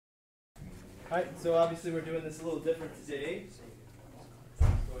Alright, so obviously we're doing this a little different today. Go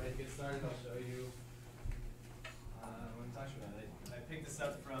ahead and get started. I'll show you what I'm talking about. I picked this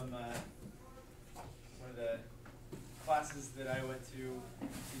up from one of the classes that I went to.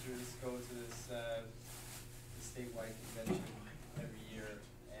 Teachers go to this statewide convention every year,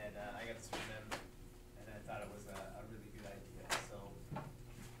 and I got to swim them, and I thought it was a really good idea. So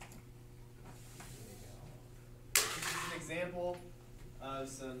this is an example of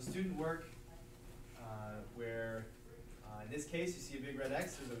some student work where in this case you see a big red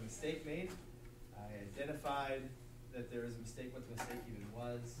X, there's a mistake made. I identified that there was a mistake, what the mistake even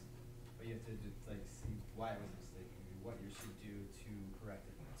was, but you have to see why it was a mistake, maybe what you should do to correct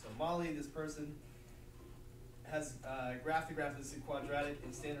it. So Molly, this person, has graphed the graph of this quadratic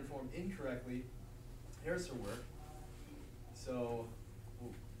in standard form incorrectly. Here's her work. So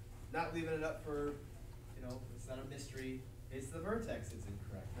not leaving it up for, it's not a mystery. It's the vertex that's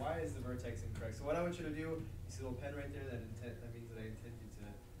incorrect. Why is the vertex incorrect? So what I want you to do, you see a little pen right there, that means that I intend you to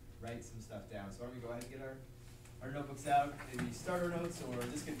write some stuff down. So why don't we go ahead and get our notebooks out, maybe starter notes, or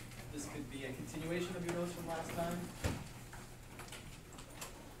this could be a continuation of your notes from last time.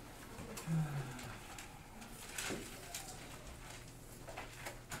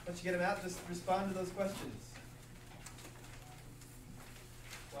 Once you get them out, just respond to those questions.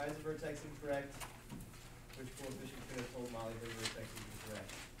 Why is the vertex incorrect? Which coefficient could have told Molly her vertex is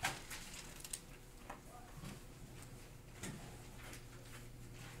incorrect?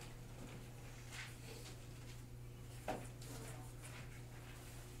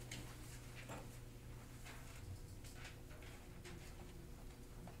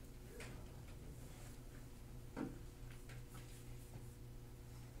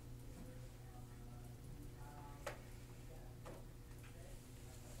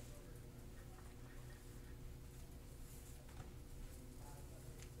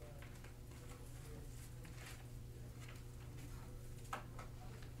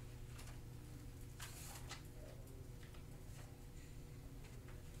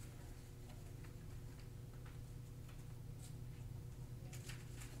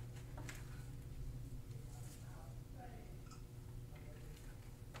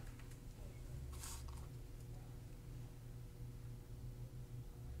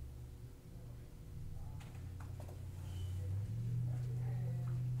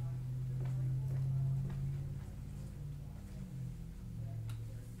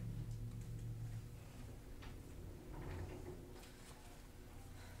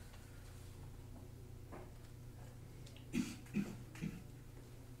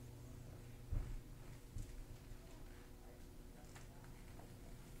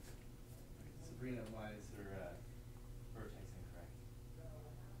 Sabrina, why is her vertex incorrect?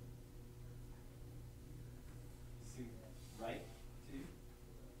 Seem right to you?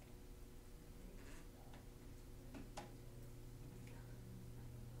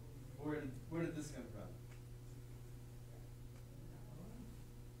 Where did this come from?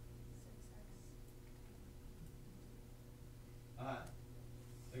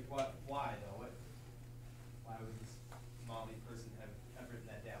 Like what? Why though? Why would this Molly person have written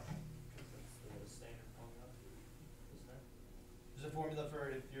that down? There's a formula for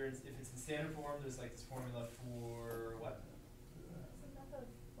if it's in standard form. There's like this formula for what? Isn't that the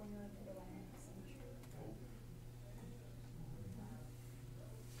formula for the line of symmetry?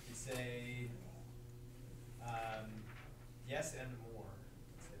 You say yes and more.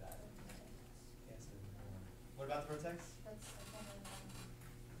 Let's say that. Yes and more. What about the vertex? That's the formula.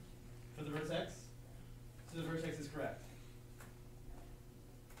 For the vertex? So the vertex is correct.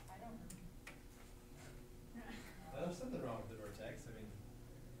 I don't know. Well, there's something wrong with the vertex. I mean,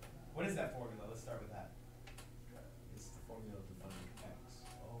 what is that formula? Let's start with that. It's the formula defining x.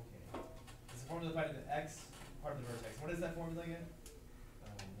 Okay. It's the formula defining the x part of the vertex. What is that formula again?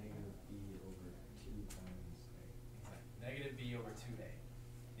 Negative b over 2 times a. Exactly. Negative b over 2a.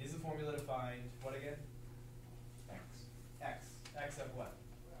 Is the formula defined what again? X. X. X of what?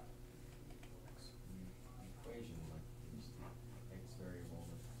 Equation, like use the x variable.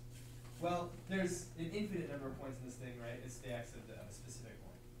 Well, there's an infinite number of points in this thing, right? It's the x of a specific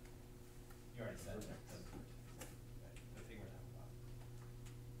point. You already said that. Right, the thing we're talking about.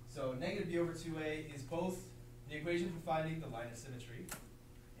 So negative b over 2a is both the equation for finding the line of symmetry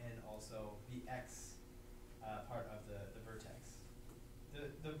and also the x part of the vertex.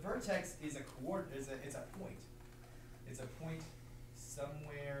 The vertex is a coordinate. It's a point. It's a point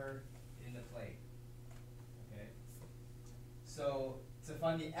somewhere in the plane. Okay. So to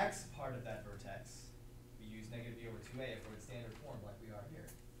find the x part of that vertex, we use negative b over 2a if we're in standard form like we are here.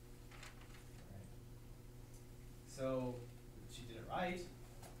 Right. So she did it right.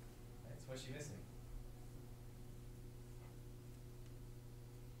 That's What's she missing?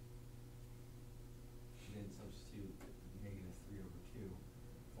 She didn't substitute -3/2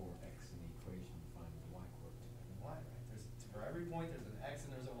 for x in the equation to find the y coordinate. And y, right? There's, for every point, there's an x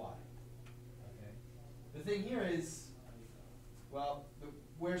and there's a y. Okay. The thing here is, well,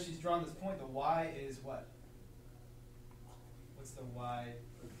 where she's drawn this point, the y is what? What's the y?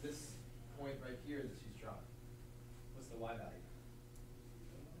 This point right here that she's drawn. What's the y value?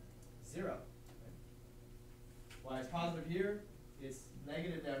 0. Right? Y is positive here, it's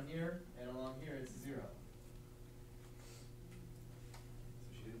negative down here, and along here it's 0.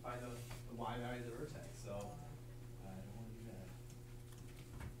 So she didn't find the y value of the vertex, so I don't want to do that.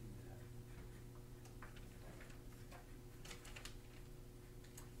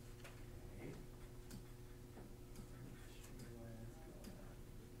 Okay.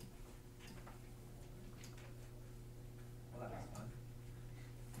 Well, that was fun.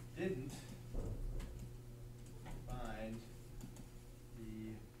 Didn't find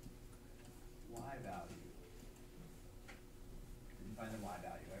the y value. Didn't find the y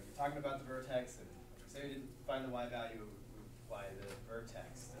value. Right? We're talking about the vertex, and say we didn't find the y value, we would apply the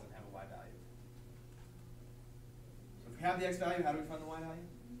vertex doesn't have a y value. So if we have the x value, how do we find the y value?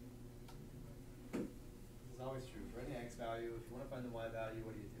 This is always true. For any x value, if you want to find the y value,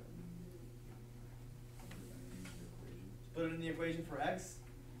 what do you do? Put it in the equation for x.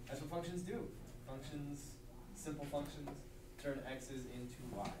 That's what functions do. Functions, simple functions, turn x's into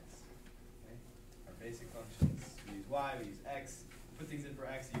y's. Okay? Our basic functions, we use y, we use x. Put things in for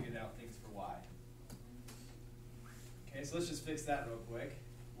x, you get out things for y. Okay, so let's just fix that real quick.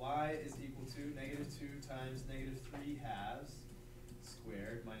 Y is equal to -2 times -3/2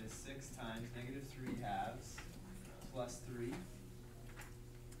 squared minus 6 times -3/2 plus 3.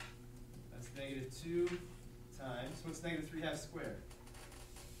 That's -2 times, what's -3/2 squared?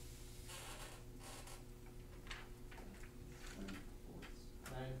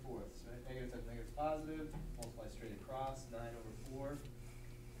 9/4, right? Negative times negative is positive. Multiply straight across. 9/4.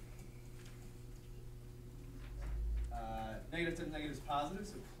 Negative times negative is positive,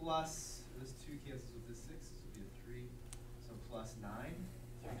 so plus, this 2 cancels with this 6, this would be a 3. So plus 9.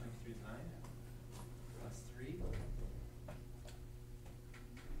 3 times 3 is 9. Plus 3.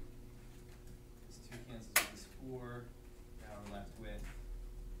 This 2 cancels with this 4. Now we're left with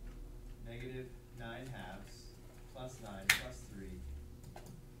 -9/2 plus 9 plus 3.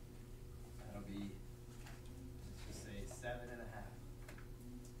 That'll be, let's just say 7.5.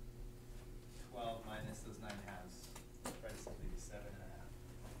 12 minus those 9/2. Try to simply be 7.5.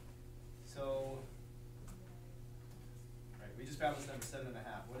 So, right, we just found this number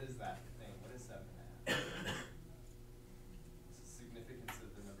 7.5. What is that thing? What is 7.5? What's the significance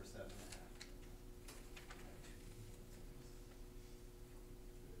of the number 7.5?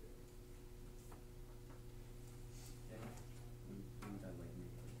 Wouldn't that like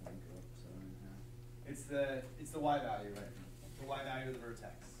make the point go up 7.5? It's the y value, right? The y value of the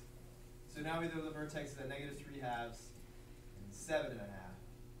vertex. So now we know the vertex is at -3/2 and 7.5.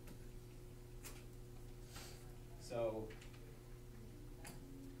 So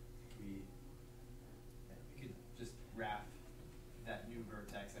we could just graph that new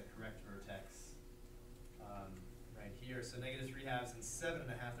vertex, that correct vertex, right here. So -3/2 and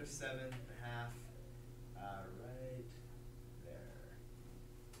 7.5. There's 7.5 right there.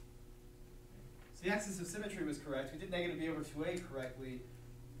 So the axis of symmetry was correct. We did -b/2a correctly,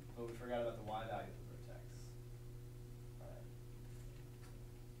 but we forgot about the y value of the vertex. All right.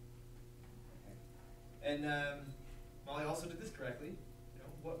 Okay. And Molly also did this correctly. You know,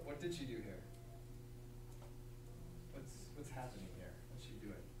 what did she do here? What's happening here? What's she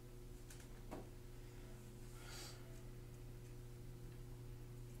doing?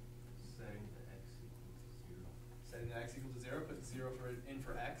 Setting the x equal to 0. Setting the x equal to 0, put 0 in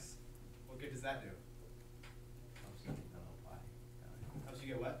for x. What good does that do? Helps you get the y value. Helps you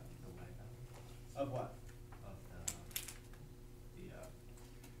get what? The y value. Of what? Of the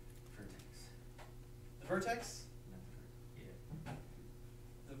vertex. The vertex? Yeah.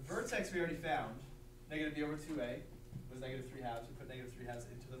 The vertex we already found. (b/2a) was -3/2. We put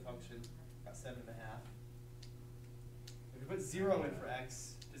 -3/2 into the function. Got 7.5. If we put 0 in for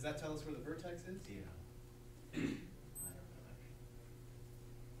x, does that tell us where the vertex is? Yeah. I don't know actually.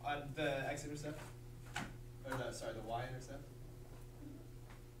 On the x-intercept? Or the y-intercept?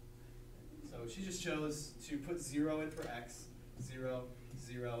 So she just chose to put 0 in for x, 0,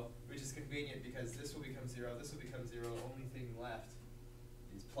 0, which is convenient because this will become 0, this will become 0. The only thing left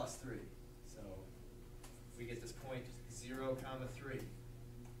is plus 3. So we get this point 0, 3.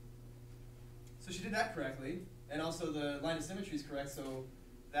 So she did that correctly. And also the line of symmetry is correct, so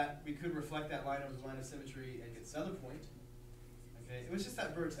that we could reflect that line over the line of symmetry and get this other point. Okay, it was just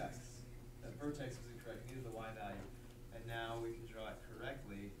that vertex. That vertex was incorrect. We needed the y value. And now we can draw it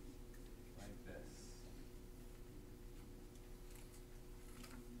correctly like this.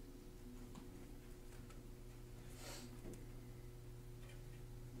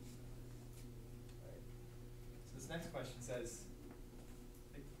 Right. So this next question says,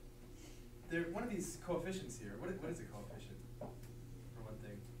 one of these coefficients here, what is a coefficient, for one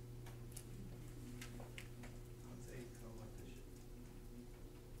thing? What's a coefficient?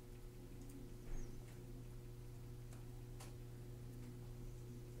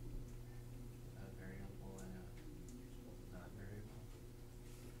 A variable and a not variable.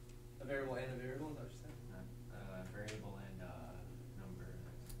 A variable and a variable, is that what you said? Not variable and number,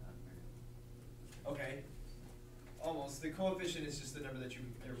 that's not variable. Okay, almost. The coefficient is just the number that you're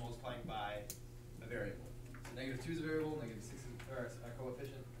multiplying by a variable. So -2 is a variable, -6 is a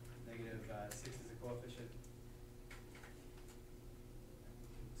coefficient, -6 is a coefficient.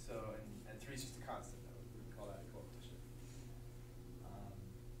 So, and 3 is just a constant, we would call that a coefficient.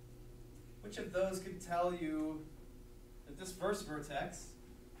 Which of those could tell you that this first vertex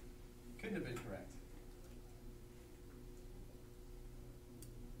couldn't have been correct?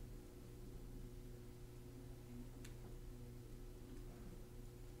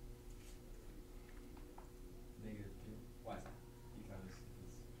 -2. Why is that? Because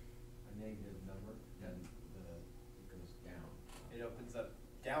it's a negative number, then it goes down. It opens up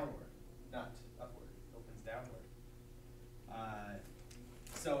downward, not upward. It opens downward.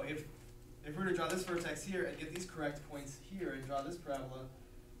 So if we were to draw this vertex here and get these correct points here and draw this parabola,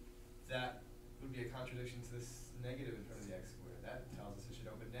 that would be a contradiction to this negative in front of the x squared. That tells us it should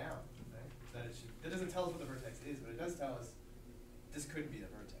open down, right? That doesn't tell us what the vertex is, but it does tell us this couldn't be the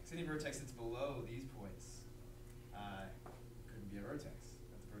vertex. Any vertex that's below these points couldn't be a vertex.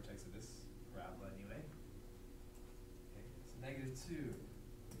 That's the vertex of this parabola anyway. Okay, so -2.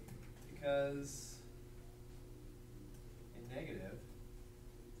 Because in negative,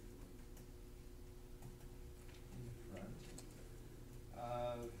 in front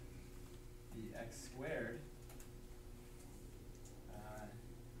of the x squared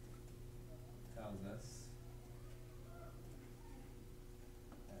tells us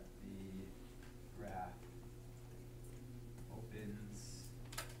that the graph opens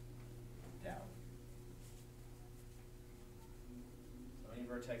down. So any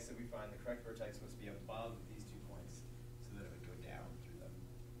vertex that we find, the correct vertex must be above these 2 points so that it would go down through them.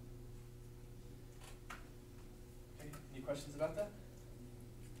 Okay, any questions about that?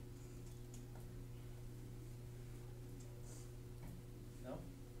 No? All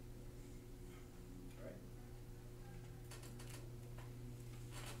right.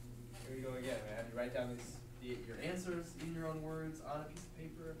 Here we go again. I have you write down your answers in your own words on a piece of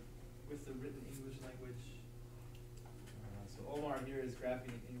paper with the written English language. So Omar here is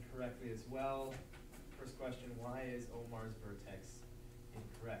graphing it incorrectly as well. First question, why is Omar's vertex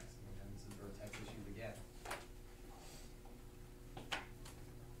incorrect? And this is vertex issues again.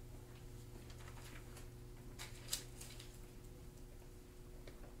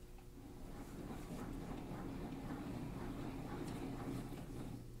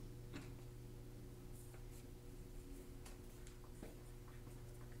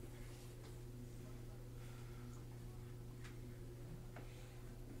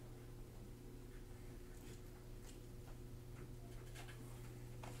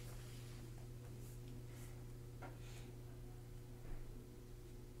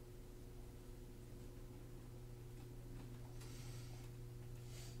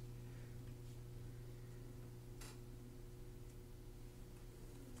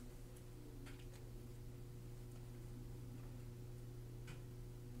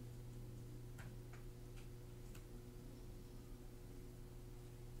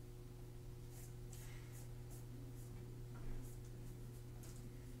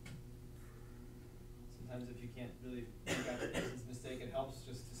 Sometimes if you can't really figure out the person's mistake, it helps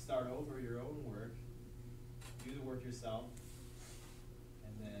just to start over your own work, do the work yourself,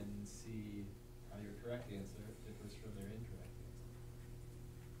 and then see how your correct answer differs from their incorrect answer.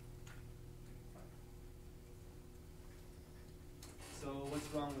 So what's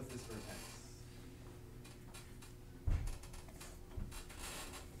wrong with this vertex?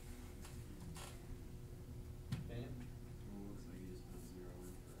 Daniel? Well, looks like you just put 0 in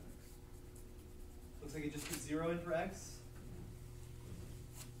for x. Looks like you just put 0 in for x.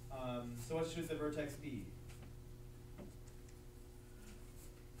 So what should the vertex be?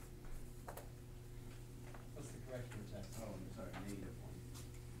 What's the correct vertex? Oh, I'm sorry, -1.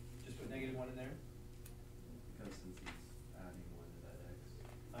 Just put -1 in there? Because since it's adding 1 to that x.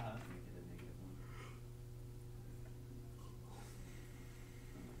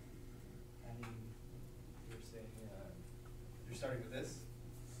 starting with this,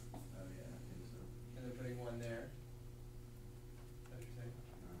 Oh, yeah, I think so. and then putting 1 there. Is that what you're saying?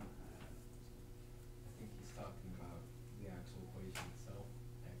 I think he's talking about the actual equation itself,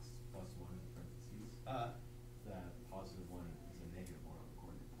 x plus 1 in parentheses. That positive 1 is a negative 1 on the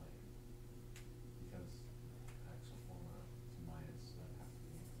coordinate plane. Because the actual formula is minus, so that has to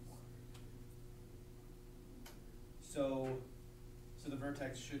be negative 1. So the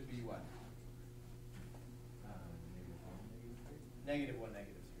vertex should be what? Negative 1,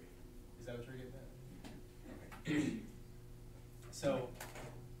 negative 3. -1, -3. Is that what you're getting at? Okay. So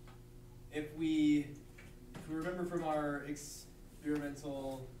if we remember from our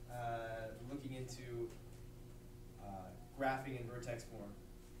experimental looking into graphing in vertex form,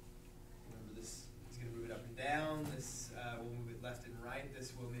 remember this is going to move it up and down, this will move it left and right,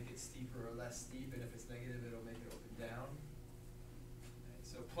 this will make it steeper or less steep, and if it's negative, it'll make it up and down. Okay,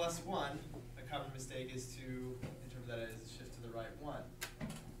 so +1, a common mistake is to interpret that as shift to the right 1.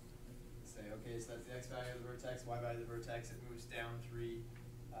 Say, okay, so that's the x value of the vertex, y value of the vertex, it moves down 3,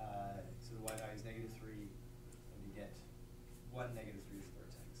 so the y value is -3, and we get 1, -3 is the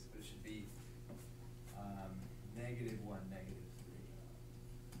vertex. But it should be -1, -3.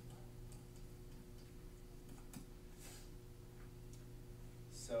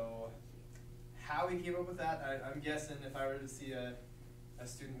 So how we came up with that, I'm guessing if I were to see a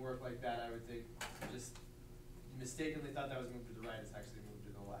student work like that, I would think just mistakenly thought that was moved to the right, it's actually moved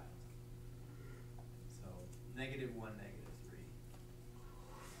to the left. So -1, -3.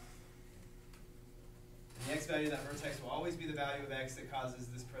 And the x value of that vertex will always be the value of x that causes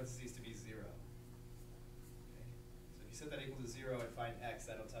this parentheses to be 0. Okay. So if you set that equal to 0 and find x,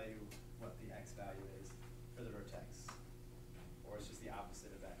 that'll tell you what the x value is for the vertex. Or it's just the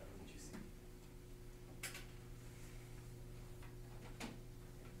opposite of that number that you see.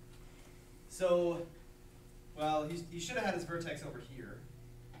 So, well, he should have had his vertex over here.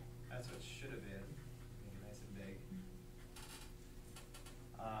 That's what it should have been. Nice and big.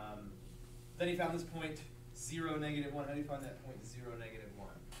 Then he found this point 0, -1. How do you find that point 0,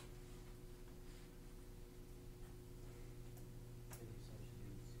 -1?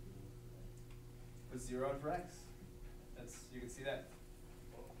 Put 0 in for x. You can see that.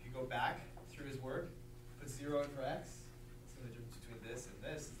 If you go back through his work, put 0 in for x. So the difference between this and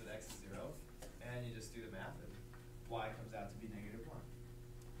this is that x is 0. And you just do the math, and y comes out to be -1.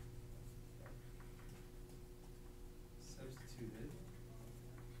 Substituted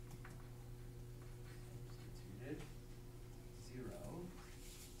 0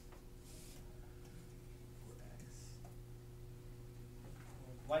 for x.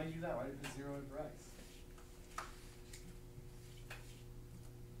 Why did you do that? Why did you put 0 in for x?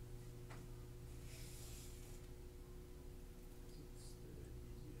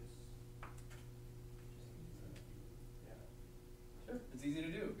 It's easy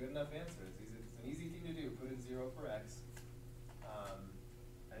to do. Good enough answer. It's an easy thing to do. Put in 0 for x.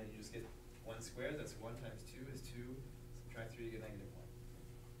 And you just get 1 squared. That's 1 times 2 is 2. Subtract 3 to get -1.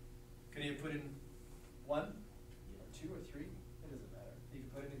 Could he have put in 1 or 2 or 3? It doesn't matter. He can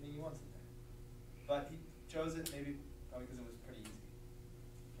put anything he wants in there. But he chose it probably because it was pretty easy.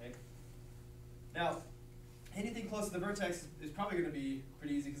 Okay. Now, anything close to the vertex is probably going to be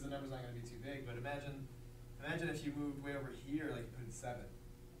pretty easy because the number's not going to be too big. But imagine if you moved way over here, like you put in 7.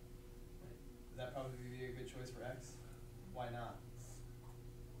 Would that probably be a good choice for x? Why not?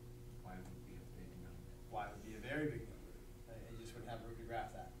 Y would be a big number. Y would be a very big number. And you just wouldn't have room to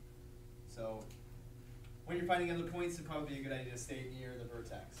graph that. So when you're finding other points, it'd probably be a good idea to stay near the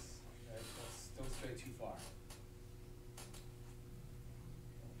vertex. Right? Don't stray too far.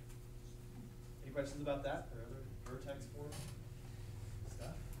 Any questions about that or other vertex form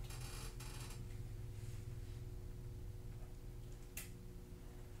stuff?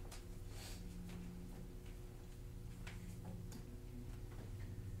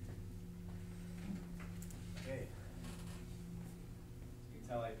 Okay. So you can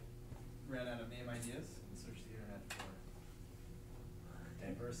tell I ran out of name ideas and searched the internet for a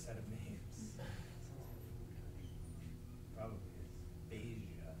diverse set of names. Probably is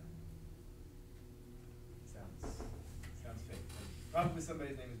Beja. Sounds fake. But probably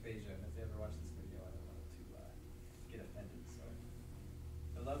somebody's name is Beja, and if they ever watch this video, I don't want them to get offended. So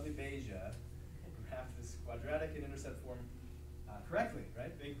the lovely Beja graphed this quadratic and intercept form correctly,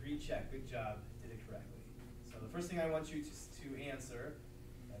 right? Big green check. Good job. Did it correctly. So the first thing I want you to answer,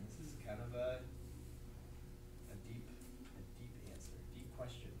 and this is kind of a deep answer, deep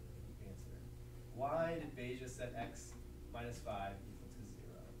question, a deep answer. Why did Beja set x minus 5 equal to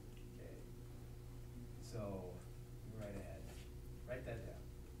 0? Okay. So right ahead. Write that down.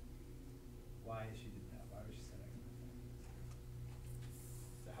 Why she did that? Why would she set x minus 5 equal to 0?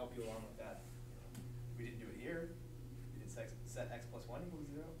 help you along with that. We didn't do it here. We didn't set x plus 1 equals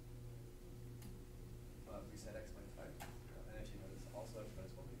 0. But we set x minus 5 equals 0. And actually notice also x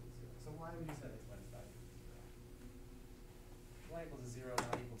minus 1 equals 0. So why would you set x minus 5 equals 0? 1 equals 0,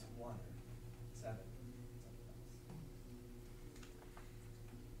 not equal to 1 or 7.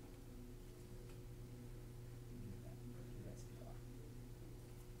 Something else.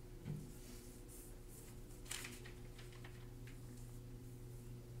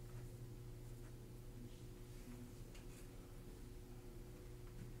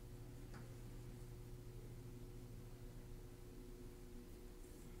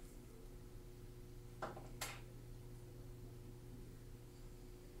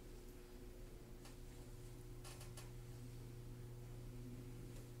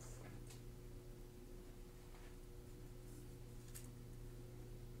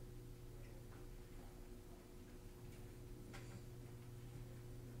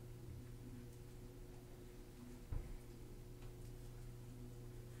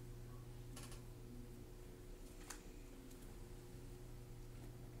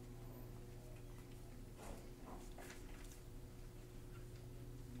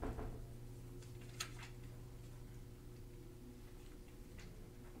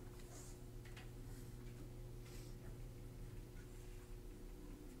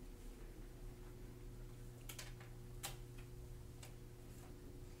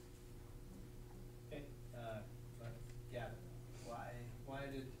 Why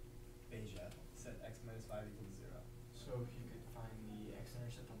did Beja set x minus 5 equals 0? So he could find the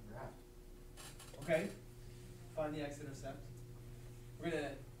x-intercept on the graph. Okay, find the x-intercept. We're going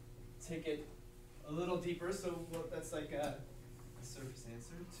to take it a little deeper, so that's like a surface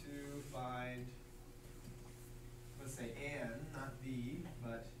answer to find, let's say an, not the,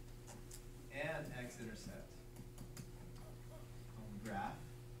 but an x-intercept on the graph.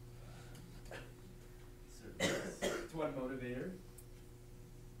 Surface. It's one motivator.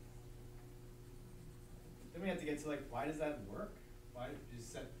 Then we have to get to like, why does that work? Why do you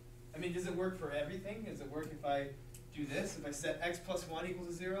set, I mean, does it work for everything? Does it work if I do this? If I set x plus 1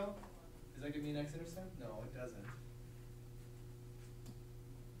 equals 0, does that give me an x-intercept? No, it doesn't.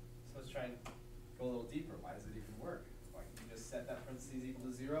 So let's try and go a little deeper. Why does it even work? Why can't you just set that parentheses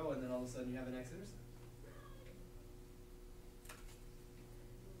equal to 0 and then all of a sudden you have an x-intercept?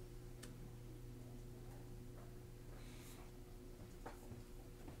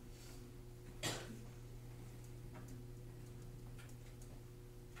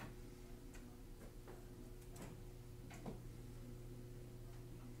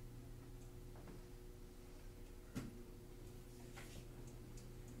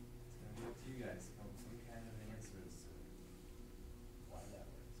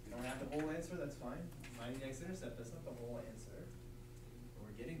 Whole answer, that's fine. Finding the x-intercept, that's not the whole answer. But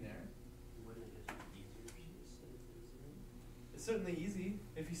we're getting there. Wouldn't it just be easier if you just set it to 0? It's certainly easy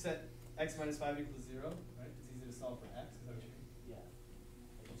if you set x minus 5 equals 0, right? It's easy to solve for x, is that what you mean? Yeah.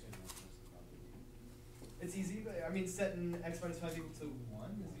 I just think that's probably. It's easy, but I mean setting x minus 5 equal to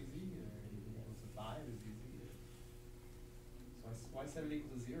 1 is easy, or even equal to 5 is easy. So why set it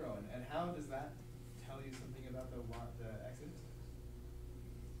equal to 0? And how does that tell you something about the x-intercept?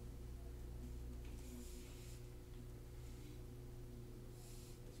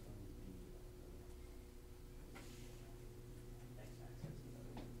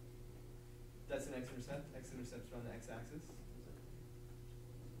 That's an x-intercept. X-intercepts are on the x-axis.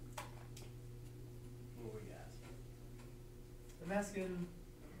 What were you asking? I'm asking,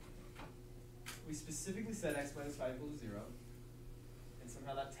 we specifically said x minus 5 equals 0, and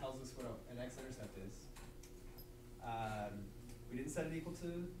somehow that tells us what an x-intercept is. We didn't set it equal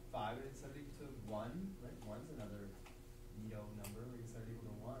to 5, we didn't set it equal to 1, right? 1's another neato number. We can set it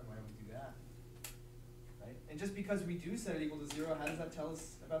equal to 1. Why don't we do that? Right? And just because we do set it equal to 0, how does that tell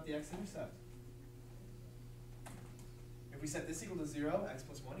us about the x-intercept? If we set this equal to 0, x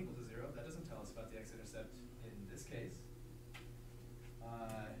plus 1 equal to 0, that doesn't tell us about the x-intercept in this case.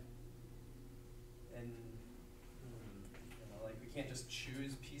 Like we can't just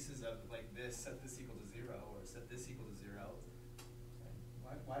choose pieces of like this, set this equal to 0, or set this equal to 0.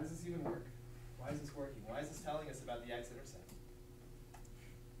 Why does this even work? Why is this working? Why is this telling us about the x-intercept?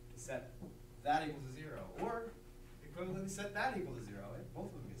 Set that equal to 0, or equivalently set that equal to 0. Right?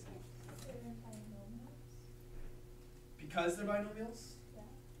 Both of them get saved. Because they're binomials? Yeah.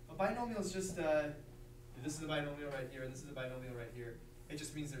 A binomial is just, this is a binomial right here, and this is a binomial right here. It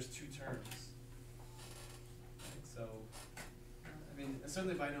just means there's two terms. Right? So, I mean,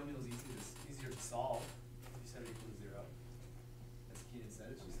 certainly binomial is easier to solve if you set it equal to 0. As Keenan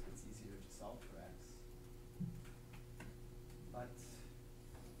said, it's easier to solve for x. But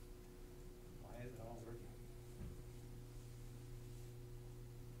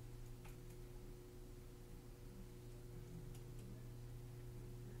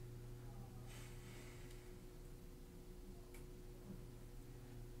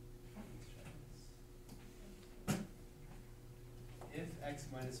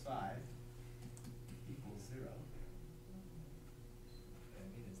minus 5 equals 0, and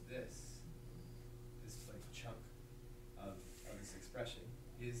it means this like chunk of this expression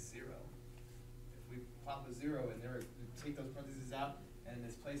is 0. If we pop a 0 in there, we take those parentheses out, and in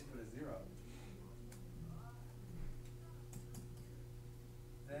this place put a 0,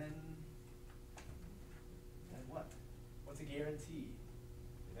 then what? What's a guarantee?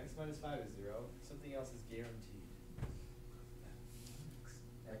 If x minus 5 is 0, something else is guaranteed.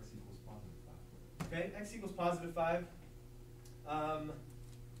 X equals +5. Okay, x equals +5.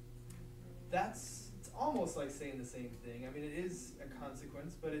 It's almost like saying the same thing. I mean, it is a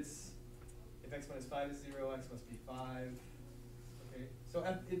consequence, but it's, if x minus 5 is 0, x must be 5. Okay, so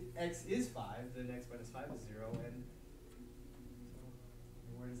if x is 5, then x minus 5 is 0, and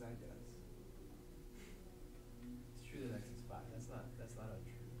so where does that get us? It's true that x is 5. That's not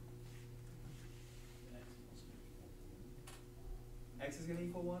untrue. X is going to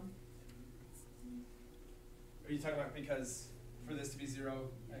equal 1? Are you talking about because for this to be 0,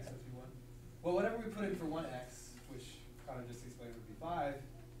 x must be 1? Well, whatever we put in for 1x, which Connor just explained would be 5,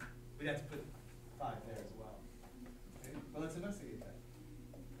 we'd have to put 5 there as well. Okay, but let's investigate that.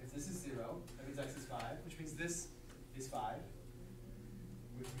 If this is 0, that means x is 5, which means this is 5,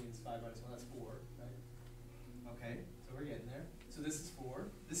 which means 5 minus 1, that's 4, right? Okay, so we're getting there. So this is 4,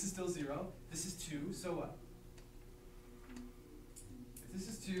 this is still 0, this is 2, so what? If this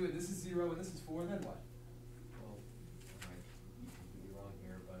is 2, and this is 0, and this is 4, then what? Well, I might be completely wrong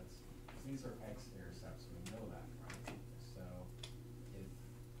here, but these are x-intercepts, we know that, right? So if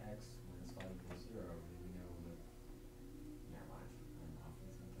x minus 5 equals 0, then we know that, never mind, I'm off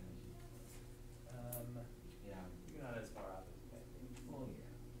in some energy. Yeah. You're not as far off as you might think. Well, yeah.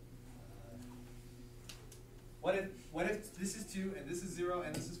 What if this is 2, and this is 0,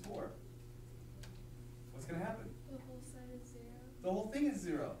 and this is 4? What's going to happen? The whole side is 0. The whole thing is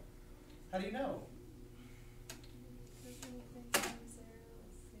 0. How do you know? Because anything times 0 is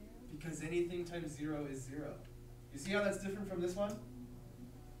 0. Because anything times 0 is 0. You see how that's different from this one?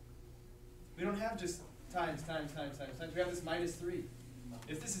 We don't have just times. We have this minus 3.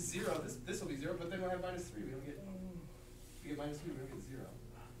 If this is 0, this will be 0, but then we'll have minus 3. We get minus 3, we don't get 0.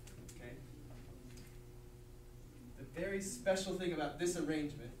 Okay? The very special thing about this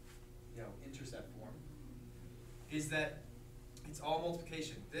arrangement, intercept form, is that it's all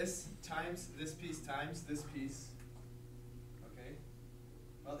multiplication. This times this piece times this piece. Okay?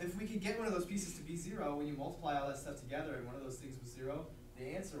 Well, if we could get one of those pieces to be 0, when you multiply all that stuff together and one of those things was 0, the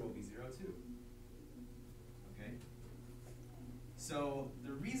answer will be 0 too. Okay? So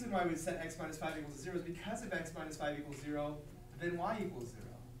the reason why we set x minus 5 equals 0 is because if x minus 5 equals 0, then y equals 0.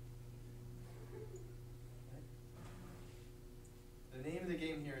 Right? The name of the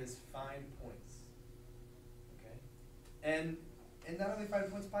game here is find points. Okay? And not only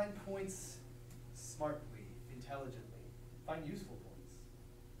find points smartly, intelligently. Find useful points.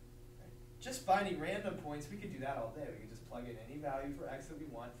 Right? Just finding random points, we could do that all day. We could just plug in any value for x that we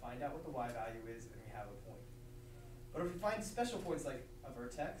want, find out what the y value is, and we have a point. But if we find special points like a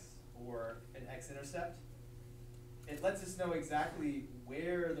vertex or an x-intercept, it lets us know exactly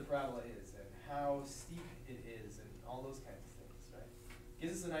where the parabola is and how steep it is and all those kinds of things, right?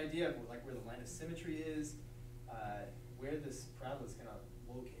 Gives us an idea of like where the line of symmetry is, where this parabola is kind of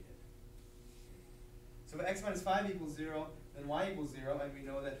located. So if x minus 5 equals 0, then y equals 0, and we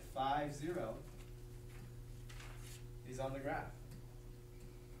know that 5, 0 is on the graph.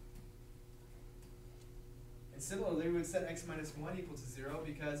 And similarly, we would set x minus 1 equal to 0,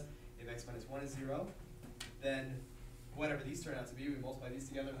 because if x minus 1 is 0, then whatever these turn out to be, we multiply these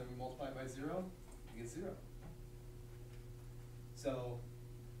together, and then we multiply it by 0, we get 0. So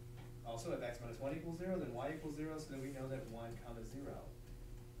also, if x minus 1 equals 0, then y equals 0, so that we know that 1 comma 0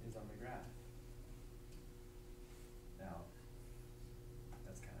 is on the graph. Now,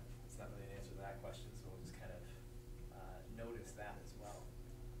 it's not really an answer to that question, so we'll just kind of notice that as well.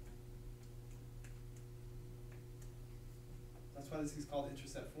 That's why this is called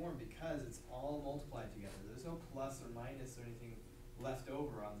intercept form, because it's all multiplied together. There's no plus or minus or anything left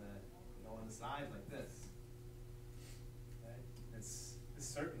over on the on the side like this. Right? This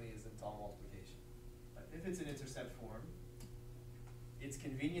certainly isn't all multiplication. But if it's an intercept form, it's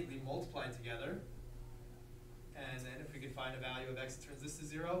conveniently multiplied together. And then if we can find a value of x that turns this to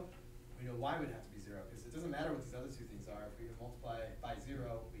 0, we know y would have to be 0, because it doesn't matter what these other two things are. If we can multiply by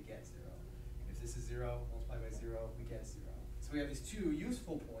 0, we get 0. If this is 0, multiply by 0, we get 0. So we have these two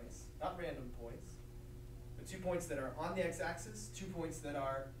useful points, not random points, but 2 points that are on the x-axis, 2 points that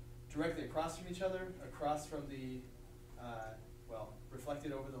are directly across from each other, across from the,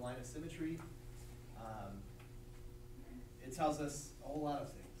 reflected over the line of symmetry. it tells us a whole lot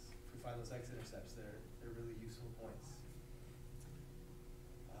of things. If we find those x-intercepts, they're really useful points.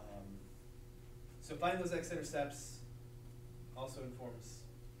 So finding those x-intercepts also informs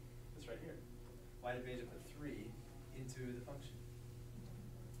this right here. Why did Beja put 3 into the function?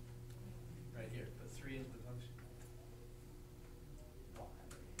 Right here, put 3 into the function. Why? I'll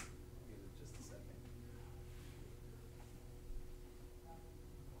give it just a second.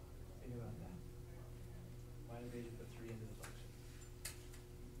 Think about that. Why did Beja put 3 into the function?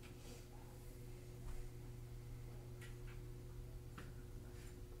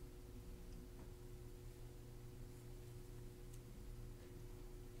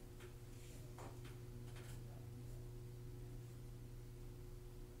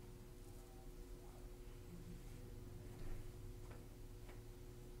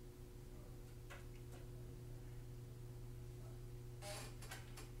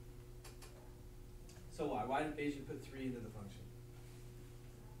 So why? Why did Beja put 3 into the function?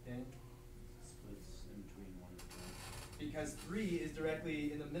 Dan? Splits in between 1 and 5. Because 3 is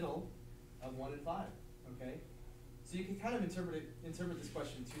directly in the middle of 1 and 5. Okay? So you can kind of interpret this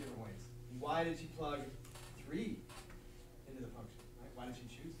question in 2 different ways. Why did you plug 3 into the function? Right? Why did you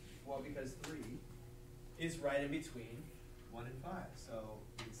choose? Well, because 3 is right in between 1 and 5. So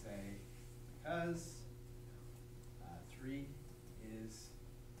you'd say because 3 is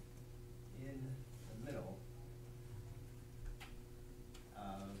in the middle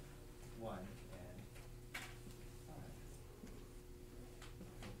of 1 and 5.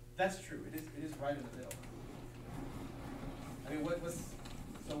 That's true. It is right in the middle. I mean,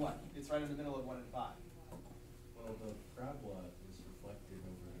 so what? It's right in the middle of 1 and 5. Well, the parabola is reflected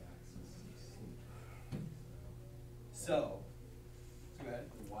over the axis of C. So go ahead.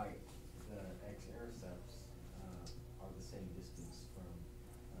 The x-intercepts are the same distance from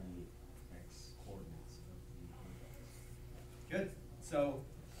the x-coordinates of the vertex. Good. So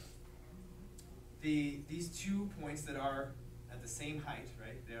these 2 points that are at the same height,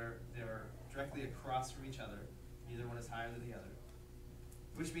 right? They're directly across from each other. Neither one is higher than the other,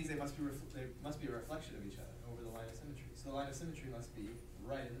 which means they must be a reflection of each other over the line of symmetry. So the line of symmetry must be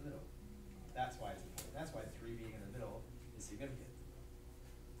right in the middle. That's why it's important. That's why 3 being in the middle is significant.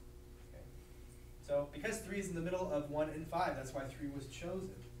 Okay. So because 3 is in the middle of 1 and 5, that's why 3 was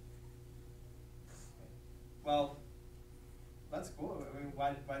chosen. Okay. Well, that's cool. I mean,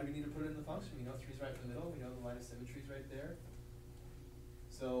 why do we need to put it in the function? We know 3 is right in the middle. We know the line of symmetry is right there.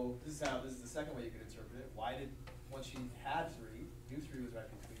 So this is the second way you could interpret it. Why did, once she had 3, knew 3 was right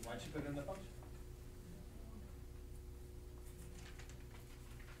between, why did she put it in the function?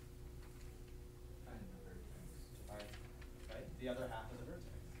 Find the vertex. Right? The other half of the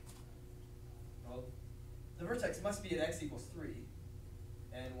vertex. Well, the vertex must be at x equals 3,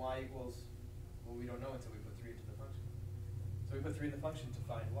 and y equals, well, we don't know until we put 3 into the function. So we put 3 in the function to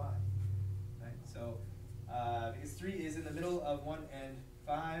find y. Right? So because 3 is in the middle of 1 and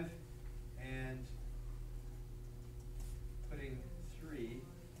 5, and putting 3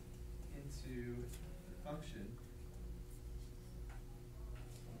 into the function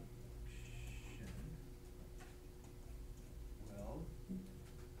will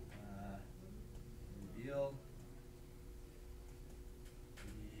reveal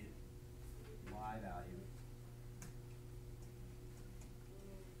the y value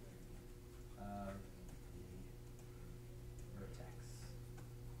of the vertex.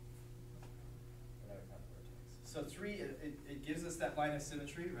 Whatever kind of vertex. So 3, it gives us that line of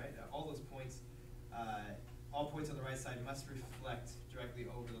symmetry, right? All those points, all points on the right side must reflect directly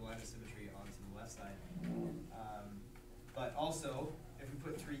over the line of symmetry onto the left side. But also, if we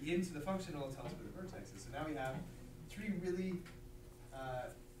put 3 into the function, it'll tell us where the vertex is. So now we have 3 really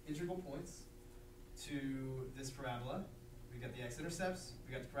integral points to this parabola. We got the x-intercepts,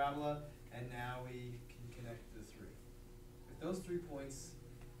 we got the parabola, and now we can connect the 3. With those 3 points,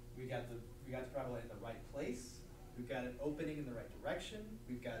 we got the parabola in the right place. We've got it opening in the right direction.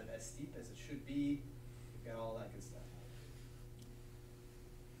 We've got it as steep as it should be. We've got all that good stuff.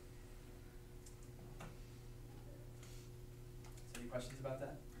 So any questions about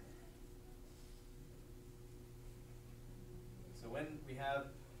that? So when we have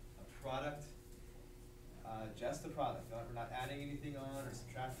a product, just a product, we're not adding anything on or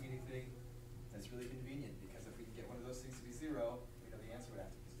subtracting anything, that's really convenient, because if we can get one of those things to be 0, we know the answer would have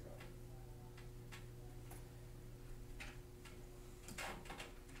to be 0. Okay.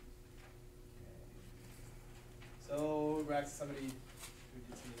 So we're back to somebody who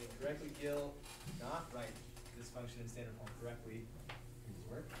did something incorrectly. Gil did not write this function in standard form correctly in his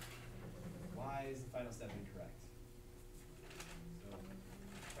work. Why is the final step incorrect? So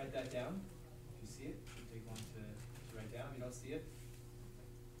write that down. If you see it, it should take long to write write down. If you don't see it,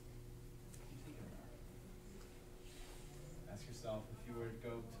 keep thinking about it. Ask yourself, if you were to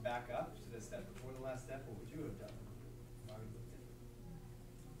go to back up to the step before the last step, what would you have done? Why would it look different?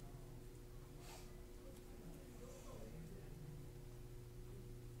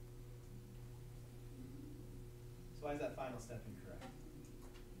 So why is that final step incorrect?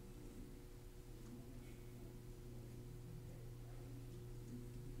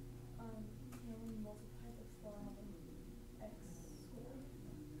 When you multiply the 4 on x squared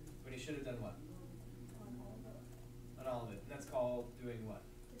When you should have done what? on all of it. On all of it. And that's called doing what?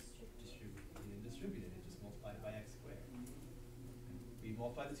 Distribute. You didn't distribute it, it just multiplied it by x squared. We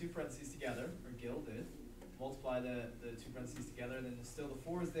multiply the two parentheses together, or Gil did. Multiply the two parentheses together, and then there's still the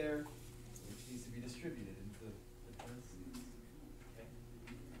 4 is there, which needs to be distributed into the parentheses. Okay.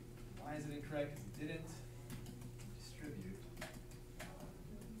 Why is it incorrect? Because it didn't distribute.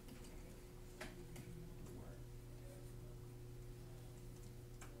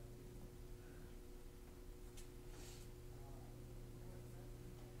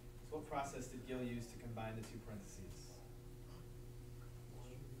 So what process did Gil use to combine the two parentheses?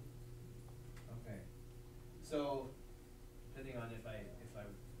 Okay. So depending on if I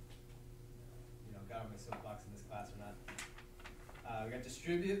got on my soapbox in this class or not, we got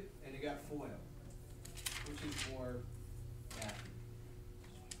distribute and you got FOIL. Which is more mathy?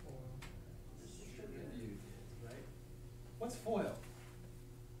 Distribute, right? What's FOIL?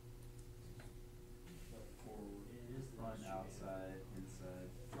 Front, outside, inside.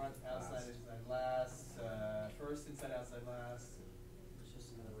 Front, outside, inside, last, first, inside, outside, last. It's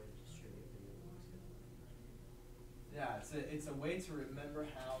just another way to distribute video. Yeah, it's a way to remember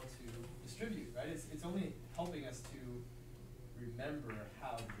how to distribute, right? It's only helping us to remember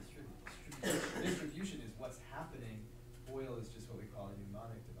how to distribute. Distribution is what's happening. FOIL is just what we call a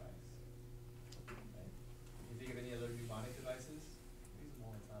mnemonic device. Right? Can you think of any other mnemonic devices? We use them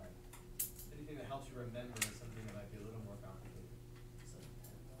all the time. Anything that helps you remember something that might be a little more complicated.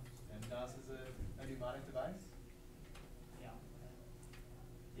 PEMDAS is a mnemonic device? Yeah.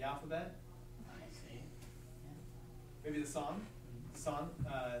 The alphabet? I see. Yeah. Maybe the song? The song,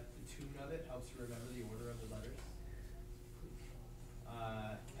 the tune of it helps you remember the order of the letters.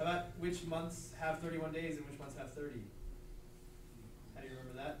 How about which months have 31 days and which months have 30? How do you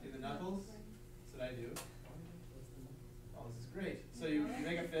remember that? Do the knuckles? That's what I do. Oh, this is great. So you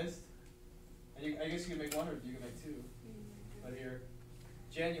make a fist, and I guess you can make one or you can make two. But here,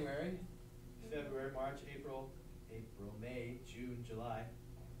 January, February, March, April, May, June, July,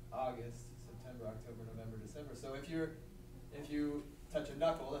 August, September, October, November, December. So if you touch a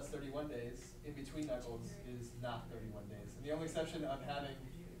knuckle, that's 31 days. In between knuckles is not 31 days. And the only exception of having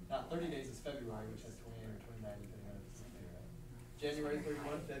not 30 days is February, which has 28 or 29, depending on if it's May, right? January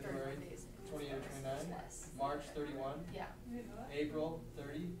 31, February 28 or 29, March 31, Yeah. April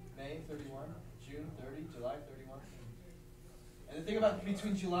 30, May 31, June 30, July 31. And the thing about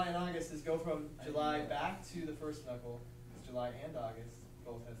between July and August is go from July back to the first knuckle, because July and August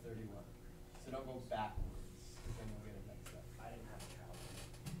both have 31. So don't go backwards, because then you'll get it mixed up. I didn't have a child.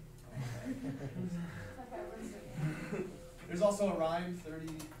 Okay, what's it? There's also a rhyme, 30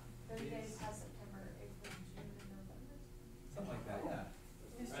 days past September, April, June, and November. something like that, yeah.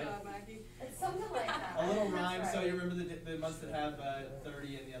 Good Right? job, Maggie. It's something like that. A little That's rhyme, so right. you remember the months that have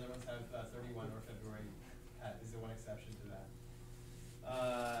 30 and the other ones have 31, or February is the one exception to that.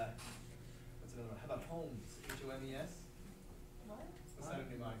 What's another one? How about homes? H-O-M-E-S? What? What's that a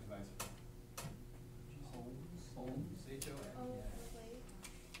mnemonic device for? Homes. H-O-M-E-S. Oh, the lake.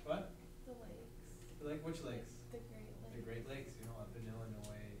 What? The lakes. Which lakes? The Great Lakes. The Great Lakes, up in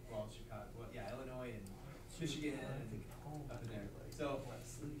Illinois, well, Chicago, Illinois and Michigan and up in there. So,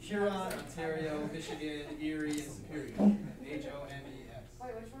 Huron, Ontario, Michigan, Erie, and Superior. H-O-M-E-S.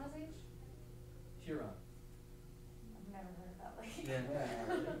 Wait, which one is H? Huron. I've never heard of that lake.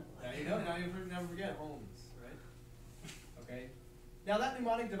 Now now you never forget homes, right? Okay. Now that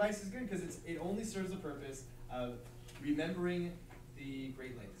mnemonic device is good because it only serves the purpose of remembering the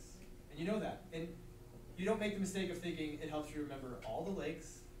Great Lakes. And you know that. And you don't make the mistake of thinking it helps you remember all the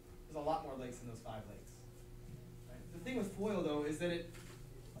lakes. There's a lot more lakes than those 5 lakes. Right? The thing with FOIL though is that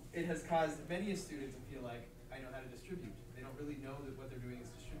it has caused many a student to feel like I know how to distribute. They don't really know that what they're doing is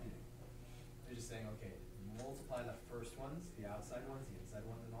distributing. They're just saying, okay, multiply the first ones, the outside ones, the inside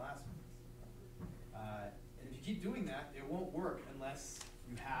ones, and the last ones. And if you keep doing that, it won't work unless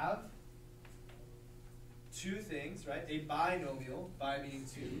you have two things, right? A binomial, bi meaning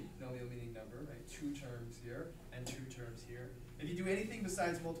two, nomial meaning number, right? 2 terms here and 2 terms here. If you do anything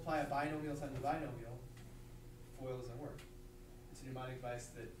besides multiply a binomial times a binomial, FOIL doesn't work. It's a mnemonic device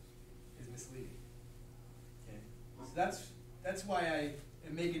that is misleading. Okay. So that's why I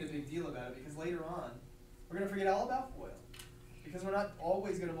am making a big deal about it, because later on, we're going to forget all about FOIL. Because we're not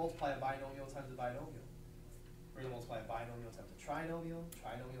always going to multiply a binomial times a binomial. We're going to multiply a binomial times a trinomial,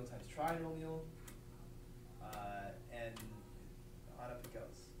 trinomial times trinomial, and on up it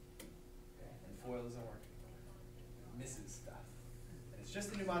goes. And FOIL isn't working. It misses stuff. And it's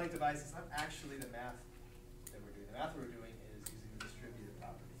just a mnemonic device. It's not actually the math that we're doing. The math we're doing is using the distributive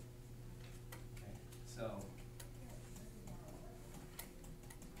property. Okay. So,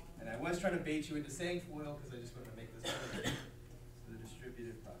 and I was trying to bait you into saying FOIL because I just wanted to make this clear. So the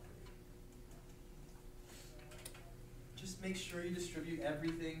distributive property. Just make sure you distribute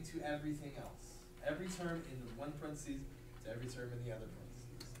everything to everything else. Every term in the one parentheses to every term in the other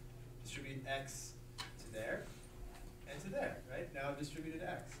parentheses. Distribute x to there and to there, right? Now I've distributed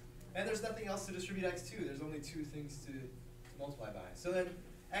x. And there's nothing else to distribute x to. There's only two things to multiply by. So then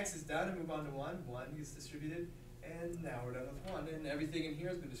x is done and move on to 1. 1 gets distributed. And now we're done with 1. And everything in here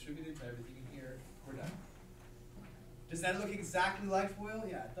has been distributed to everything in here. We're done. Does that look exactly like FOIL?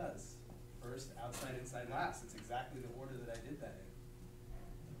 Yeah, it does. First, outside, inside, last. It's exactly the order that I did that in.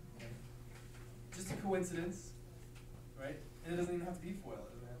 Okay. Just a coincidence, right? And it doesn't even have to be FOIL.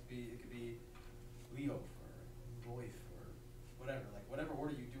 It doesn't have to be, it could be Leof or Voif or whatever. Like whatever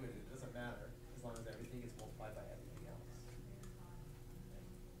order you do it, it doesn't matter as long as everything gets multiplied by everything else. Okay.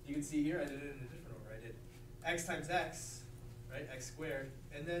 You can see here I did it in a different order. I did x times x, right? X squared,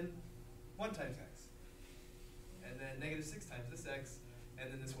 and then 1 times x. And then -6 times this x,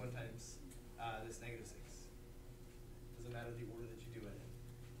 and then this 1 times this -6. Doesn't matter the order that you do it in.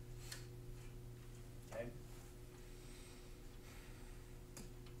 Okay.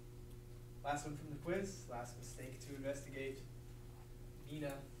 Last one from the quiz. Last mistake to investigate. Mina,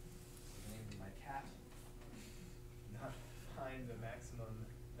 the name of my cat, not find the maximum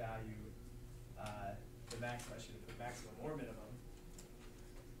value. The maximum. I should have put maximum or minimum.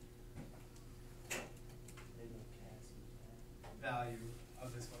 Value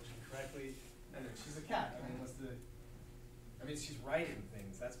of this function correctly. And then she's a cat. I mean, she's writing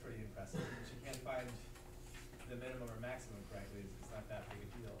things. That's pretty impressive. She can't find the minimum or maximum correctly. It's not that big a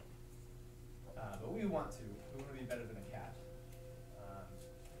deal. But we want to. We want to be better than a cat.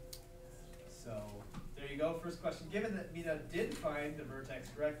 So there you go. First question. Given that Mina did find the vertex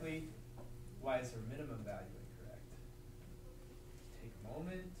correctly, why is her minimum value incorrect? Take a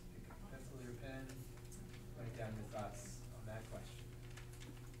moment. Pick up a pencil or your pen. Write down your thoughts on that question.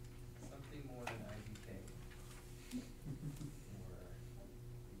 Something more than IDK. Or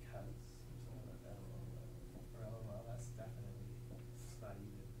because. Something like that. Or LOL. That's definitely, it's not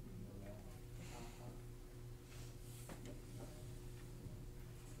even.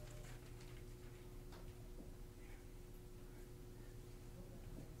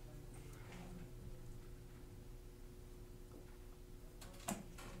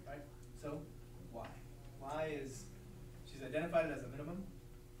 Right? So, why? Why is, she's identified it as a minimum.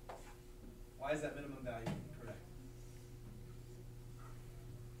 Why is that minimum value incorrect?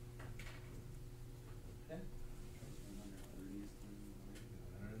 Yeah?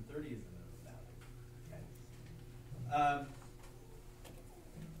 130 is the minimum value. Okay.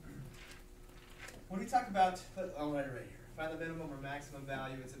 When we talk about, I'll write it right here. Find the minimum or maximum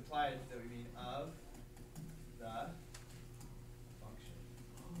value, it's implied that we mean of the function.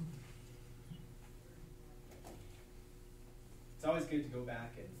 It's always good to go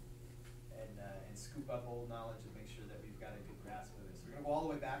back and scoop up old knowledge and make sure that we've got a good grasp of this. We're going to go all the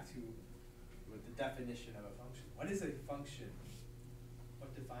way back to with the definition of a function. What is a function?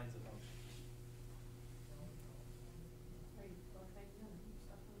 What defines a function?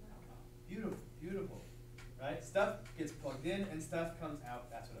 Beautiful, beautiful. Right? Stuff gets plugged in and stuff comes out.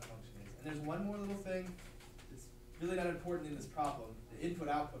 That's what a function is. And there's one more little thing that's really not important in this problem. The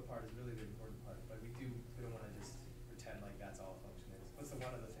input-output part is really the important part, but we don't want to just pretend like that's all a function is. What's the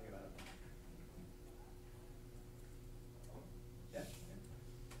one other thing about a function? Yeah.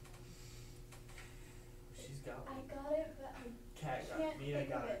 She's got I one. got it, but I Cat got can't Mina think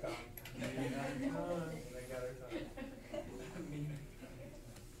got of her it. tongue. Mina got her tongue. Mina got her tongue. Mina.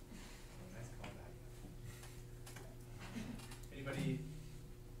 Nice callback. Anybody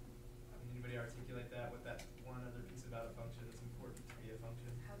articulate that? What that one other piece about a function that's important to be a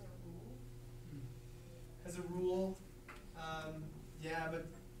function? Has a rule. Has a rule. Yeah, but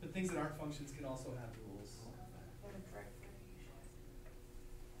things that aren't functions can also have rules. And a direct variation.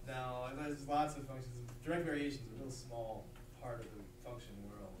 No, there's lots of functions. Direct variation is a real small part of the function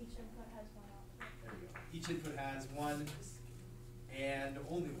world. Each input has one output. There we go. Each input has one and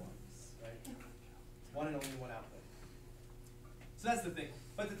only one, right? One and only one output. So that's the thing.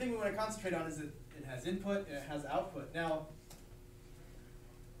 But the thing we want to concentrate on is that it has input and it has output. Now,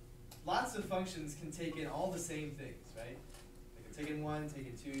 lots of functions can take in all the same things, right? They can take in 1, take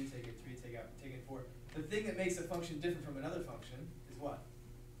in 2, take in 3, take in 4. The thing that makes a function different from another function is what?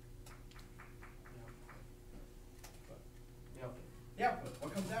 The output.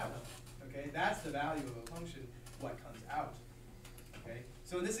 What comes out? Okay, that's the value of a function, what comes out. Okay,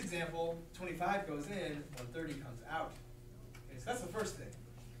 so in this example, 25 goes in, 130 comes out. Okay, so that's the first thing.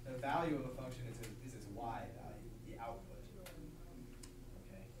 The value of a function is its y value, the output.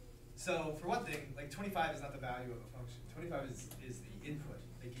 Okay, so for one thing, like 25 is not the value of a function. 25 is the input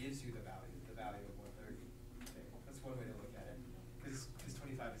that gives you the value of 130. Okay, that's one way to look at it, because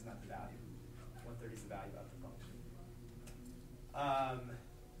 25 is not the value. 130 is the value of the function.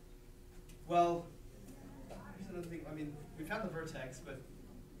 Well, here's another thing. I mean, we found the vertex, but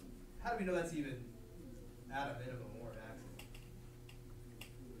how do we know that's even at a minimum or maximum?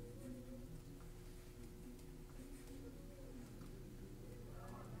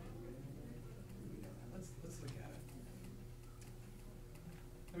 Let's look at it.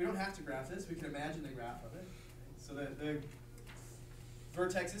 And we don't have to graph this. We can imagine the graph of it. Right? So the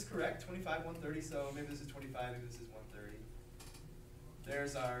vertex is correct, 25, 130. So maybe this is 25, maybe this is 130.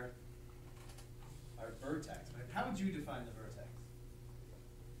 There's our vertex. Right? How would you define the vertex?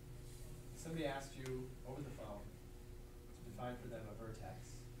 Somebody asked you over the phone to define for them a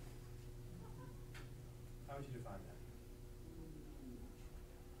vertex. How would you define that?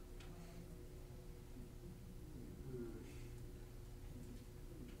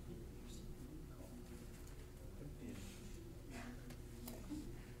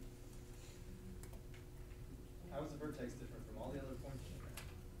 How is the vertex different from all the other points in the graph?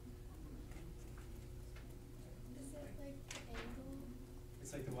 Is it like the angle?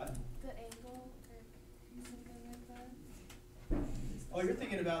 It's like the what? The angle or something like that? Oh, you're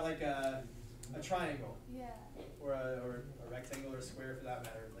thinking about like a triangle. Yeah. Or a rectangle or a square for that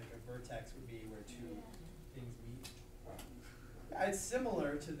matter. Like a vertex would be where two things meet. It's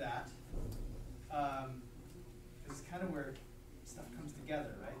similar to that. It's kind of where stuff comes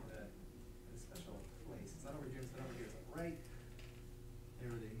together, right? The special place. It's not over here, it's not over here. It's like right there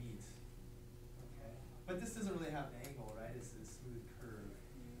where they meet. Okay. But this doesn't really have an angle, right? It's a smooth curve.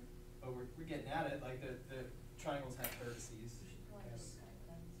 But we're getting at it. Like the triangles have vertices. You should probably Skype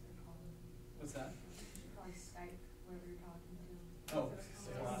them instead of calling. What's that? You should probably Skype whoever you're talking to. Oh,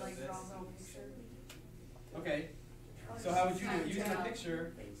 So so a lot of like this. draw a little picture. Okay. So how would you do it? Using a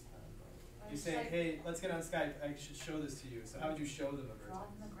picture, you say, hey, let's get on Skype. I should show this to you. So how would you show them a Draw vertex?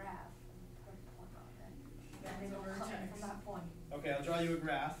 them the graph and put a point on it. That's And a they'll come vertex. from that point. Okay, I'll draw you a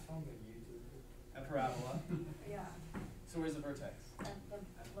graph, a parabola. Yeah, So where's the vertex? at the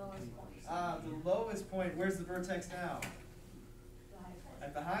lowest point. The lowest point. Where's the vertex now? The highest point.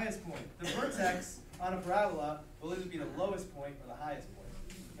 At the highest point. The vertex on a parabola will either be the lowest point or the highest point,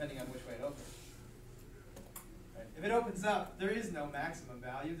 depending on which way it opens. Right. If it opens up, there is no maximum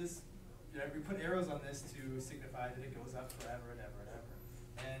value. This, we put arrows on this to signify that it goes up forever and ever and ever.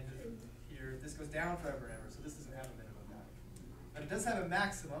 And here, this goes down forever and ever, so this doesn't have a minimum value. But it does have a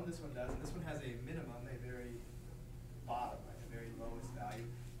maximum, this one does, and this one has a minimum, a very bottom, right, a very lowest value,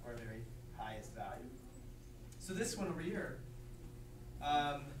 or a very highest value. So this one over here,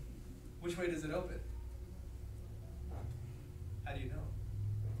 which way does it open? How do you know?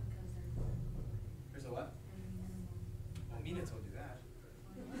 Because There's a what? there's a minimum. Well, Mina told you that.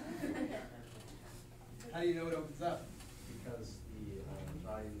 How do you know it opens up? Because the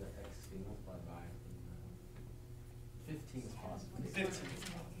value that x is being multiplied by 15 is positive. 15.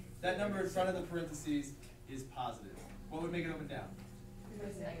 That number in front of the parentheses is positive. What would make it open down?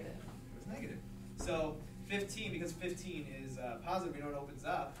 It's negative. It's negative. So 15, because 15 is positive, we know it opens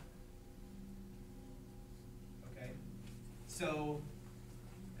up. Okay? So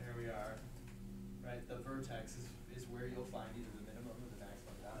there we are. Right? The vertex is where you'll find either the minimum or the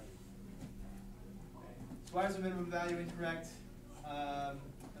maximum value. Okay. So why is the minimum value incorrect?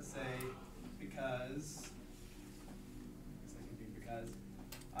 Let's say because, looks like it'd be because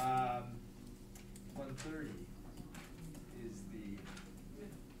 130 is the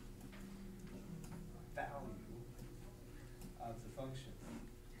value of the function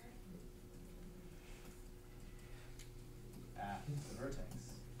at the vertex.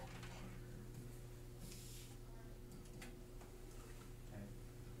 Okay.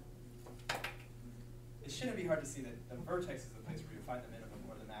 It shouldn't be hard to see that the vertex is the place where you find the minimum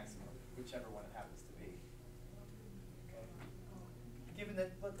or the maximum, whichever one it happens to be. Okay. Given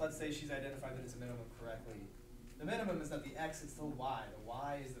that, let's say she's identified that it's a minimum correctly, the minimum is not the x, it's the y. The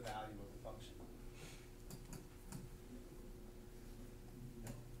y is the value of the function.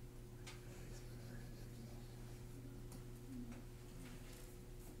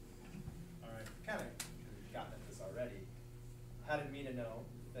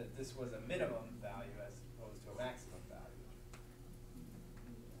 this was a minimum value as opposed to a maximum value.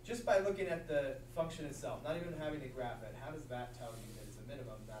 Just by looking at the function itself, not even having to graph it, how does that tell you that it's a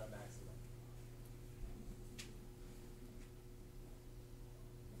minimum, not a maximum?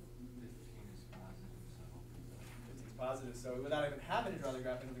 15 is positive, so. 15 is positive, so without even having to draw the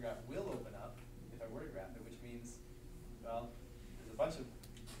graph, the graph will open up if I were to graph it, which means, well, there's a bunch of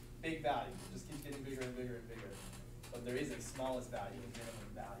big values. It just keeps getting bigger and bigger and bigger. But there is a smallest value, a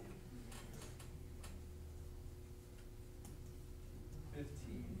minimum value. 15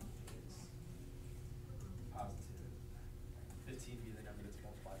 is positive. 15 being the number that's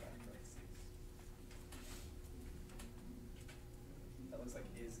multiplied by parentheses. That looks like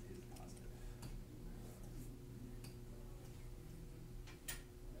is positive.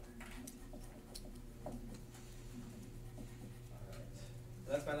 Alright.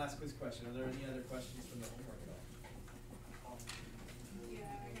 So that's my last quiz question. Are there any other questions from the homework at all? Yeah,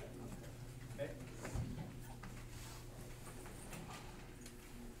 I got it. Okay.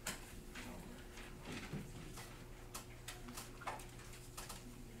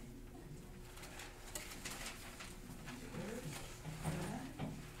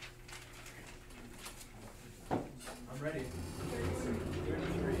 I'm ready.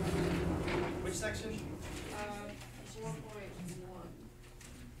 33. Which section? 4.1.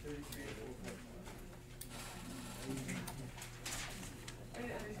 33 to 4.1. I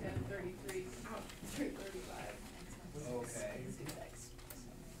didn't understand 33. Oh, 35. Okay.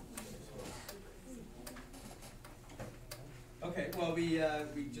 Okay, well,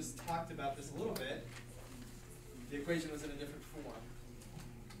 we just talked about this a little bit. The equation was in a different form.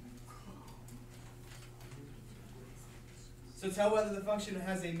 So tell whether the function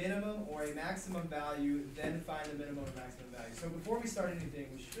has a minimum or a maximum value, then find the minimum or maximum value. So before we start anything,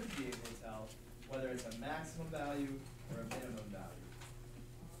 we should be able to tell whether it's a maximum value or a minimum value.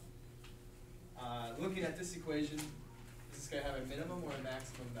 Looking at this equation, is this going to have a minimum or a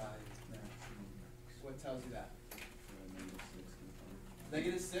maximum value? What tells you that?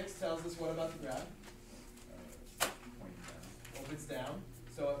 -6 tells us what about the graph? Opens down,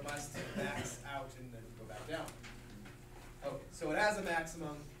 so it must max out and then go back down. Okay, so it has a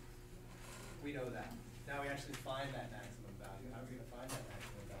maximum, we know that. Now we actually find that maximum value. How are we going to find that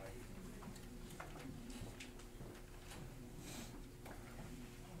maximum value?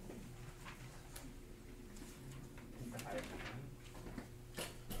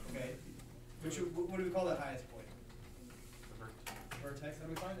 Okay, what do we call that highest point? Vertex. How do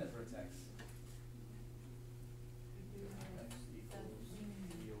we find that vertex?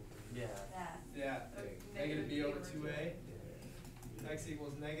 Yeah. Yeah, negative b over 2a. X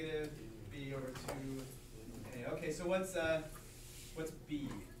equals negative b over 2a. Okay, so what's b?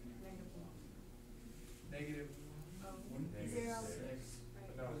 Negative Zero.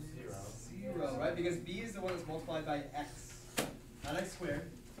 No, 0. 0, right? Because b is the one that's multiplied by x, not x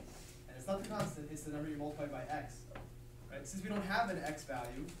squared. And it's not the constant, it's the number you multiply by x. Right? Since we don't have an x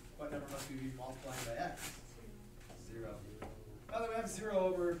value, what number must we be multiplying by x? 0. Now that we have 0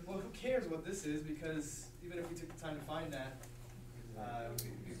 over, well, who cares what this is, because even if we took the time to find that, it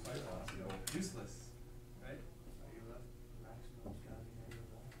would be quite useless, right?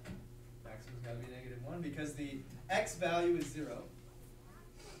 Maximum's got to be -1 because the x value is 0.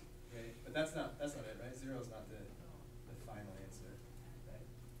 Okay, but that's not it, right? 0 is not the final answer, right?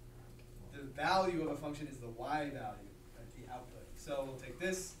 The value of a function is the y value, right? The output. So we'll take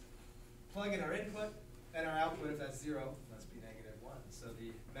this, plug in our input, and our output, if that's 0, must be -1. So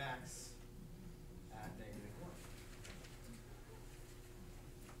the max at -1.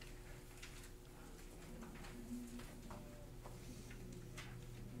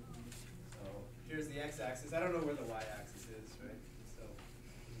 So here's the x-axis. I don't know where the y-axis is, right? So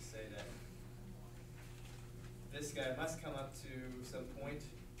we just say that this guy must come up to some point,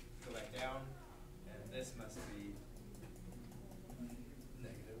 go back down, and this must be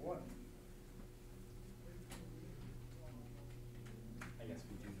 -1. I guess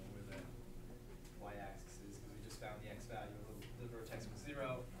we do know where the y-axis is because we just found the x value of the vertex was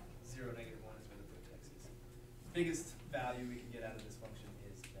 0. 0, -1 is where the vertex is. Biggest value we can get out of this function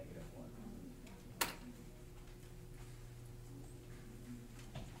is -1.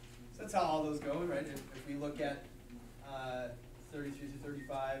 So that's how all those go, right? If we look at 33 to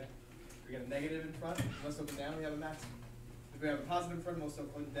 35, we got a negative in front, most up and down, we have a maximum. If we have a positive in front, most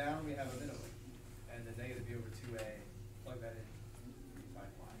up and down, we have a minimum. And the negative b over 2a, plug that in, we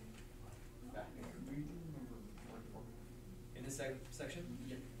find y. Back in this section,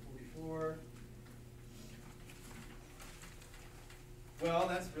 yeah, 44. Well,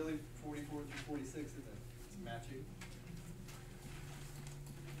 that's really 44 through 46, isn't it? It's matching.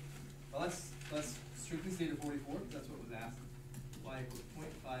 Well, let's strictly stay to 44, because that's what was asked. Y equals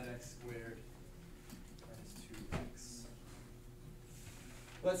 0.5x squared minus 2x.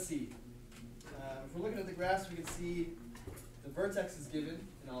 Let's see. If we're looking at the graphs, we can see the vertex is given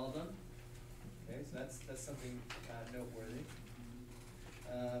in all of them. Okay, so that's something noteworthy.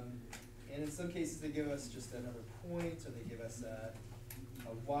 And in some cases, they give us just another point, or they give us a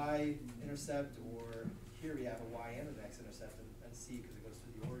y-intercept, or here we have a y and an x-intercept, and c because it goes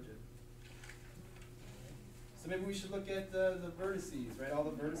through the origin. So maybe we should look at the vertices, right? All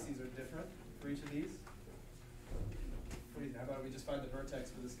the vertices are different for each of these. What do you think? How about we just find the vertex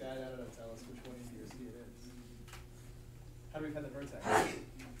for this guy? That'll tell us which one A, B, or C it is. How do we find the vertex?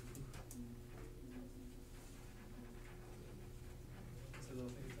 What's the little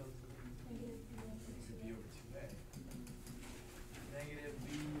thing it tells us? Negative b over 2a. B over 2a. Negative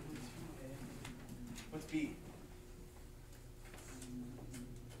b over 2a. What's b?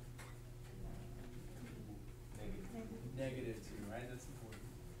 Negative 2, right? That's important.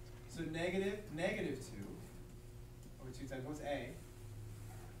 So negative 2 over 2 times, what's a?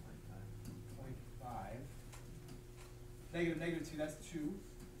 0.5. Negative 2, that's 2.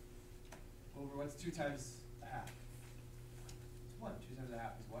 Over what's 2 times a half? It's 1. 2 times a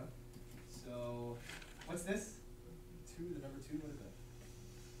half is 1. So what's this? 2, the number 2, what is that?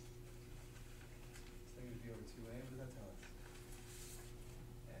 It's negative b over 2a. What does that tell us?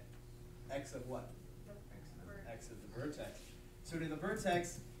 X of what? X of the vertex. So the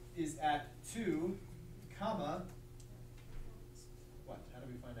vertex is at 2, comma, what? How do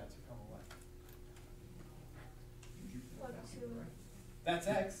we find out 2, comma what? Plug 2. That's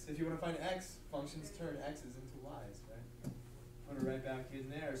x. If you want to find x, functions turn x's into y's, right? Put it right back in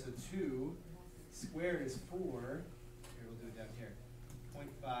there. So 2 squared is 4. Here, we'll do it down here.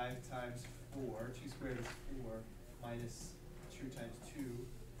 0.5 times 4. 2 squared is 4 minus 2 times 2.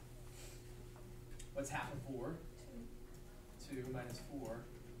 What's half of 4? 2 minus 4,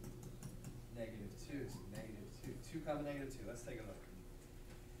 negative 2, so negative 2. 2 comma negative 2, let's take a look.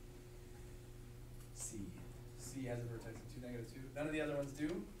 C. C has a vertex of 2, negative 2. None of the other ones do.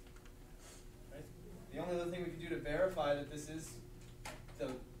 Right? The only other thing we can do to verify that this is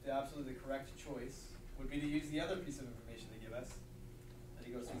the absolutely correct choice would be to use the other piece of information they give us. That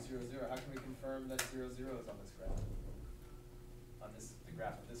he goes through 0, 0. How can we confirm that 0, 0 is on this graph? On this, the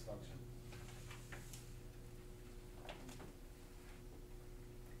graph of this function.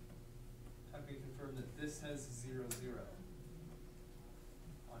 How can we confirm that this has 0, 0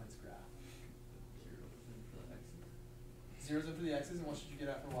 on its graph? 0's in for the x's, and what should you get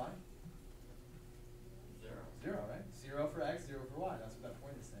out for y? 0. 0, right? 0 for x, 0 for y. That's what that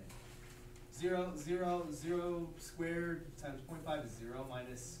point is saying. 0, 0, 0 squared times 0.5 is 0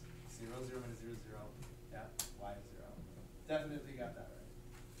 minus 0, 0 minus 0 is 0. Yeah, y is 0. Definitely got that right.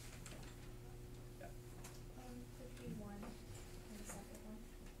 Yeah. 51 in the second one.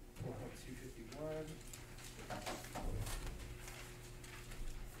 251.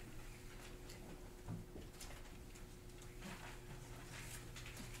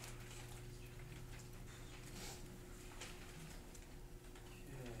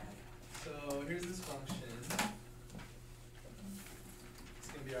 So here's this function. It's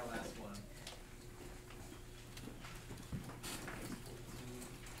going to be our last one.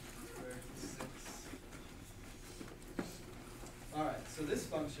 All right, so this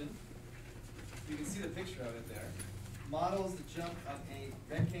function, you can see the picture of it there, models the jump of a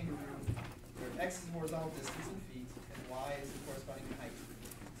red kangaroo where x is horizontal distance in feet and y is the corresponding height.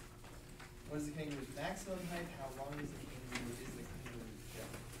 What is the kangaroo's maximum height? How long is the kangaroo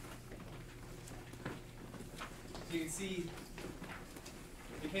jump? So you can see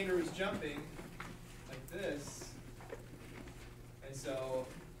the kangaroo is jumping like this, and so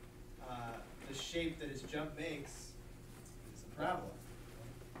the shape that its jump makes is a parabola.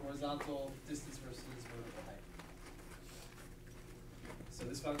 Horizontal distance versus vertical height. So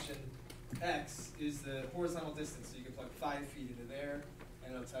this function x is the horizontal distance, so you can plug 5 feet into there,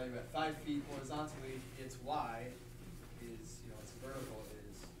 and it'll tell you at 5 feet horizontally, its y is, its vertical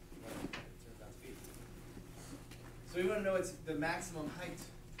is what it turns out to be. So we want to know its the maximum height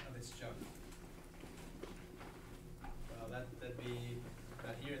of its jump. Well, that'd be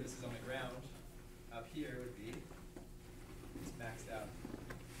not here. This is on the ground. Up here would be its maxed out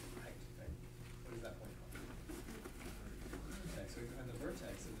height. Right? What is that point from? Vertex. So we can find the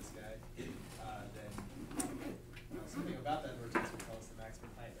vertex of this guy. Then something about that vertex will tell us the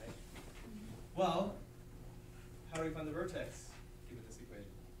maximum height, right? Well, how do we find the vertex given this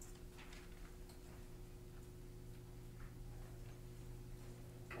equation?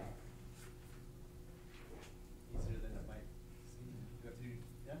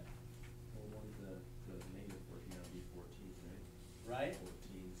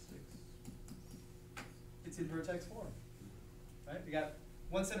 vertex form. Right? We got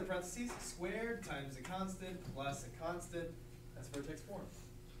one set of parentheses, squared times a constant plus a constant. That's vertex form.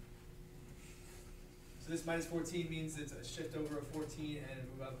 So this minus 14 means it's a shift over a 14 and a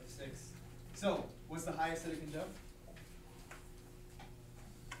move up of 6. So what's the highest that it can jump?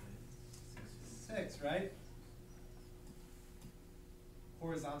 6, right?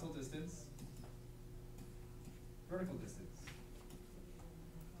 Horizontal distance, vertical distance.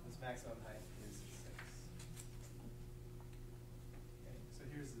 Its maximum height is 6. Okay, so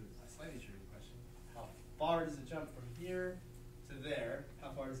here's a slightly tricky question. How far does it jump from here to there?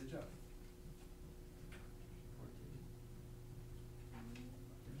 How far does it jump?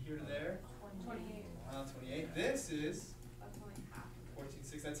 From here to there? 28. 28. This is That's only half.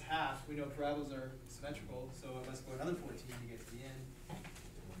 14.6. That's half. We know parabolas are symmetrical, so it must go another 14 to get to the end.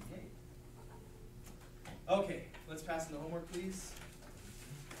 28. Okay, let's pass on the homework, please.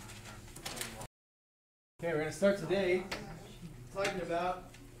 Okay, we're going to start today talking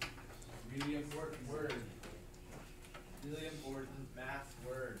about a really important word. Really important math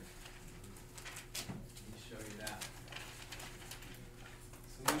word. Let me show you that.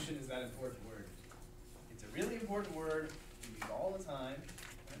 Solution is that important word. It's a really important word we use all the time.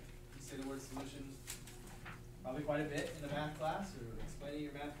 Right? You say the word solution probably quite a bit in the math class or explaining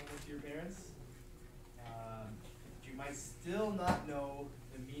your math homework to your parents. But you might still not know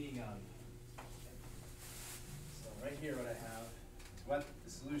the meaning of. So right here what I have is what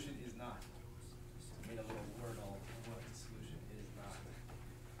the solution is not. So I made a little wordle of what the solution is not.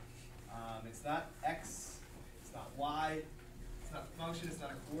 It's not x, it's not y, it's not a function, it's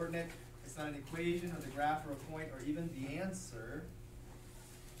not a coordinate, it's not an equation or the graph or a point or even the answer.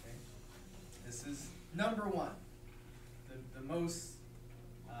 Okay. This is number one, the most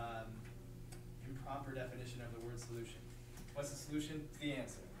improper definition of the word solution. What's the solution? It's the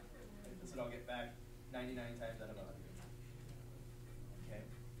answer. Okay. That's what I'll get back 99 times out of 100. Okay.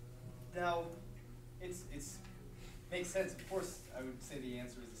 Now, it's makes sense. Of course, I would say the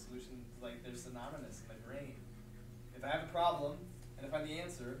answer is the solution. Like they're synonymous in my brain. If I have a problem and I find the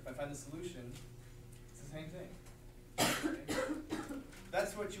answer, if I find the solution, it's the same thing. Okay?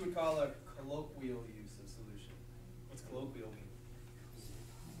 That's what you would call a colloquial use of solution. What's colloquial mean?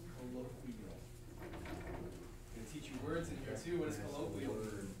 Colloquial. I'm going to teach you words in here too. What is colloquial?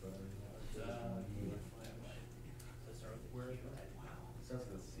 Starts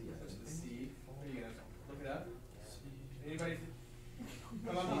with a C. Starts with a C. Are you going to look it up? Anybody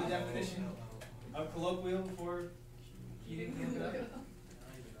come up with a definition of colloquial before you didn't look it up?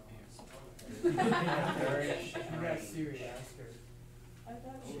 You got Siri, ask her. I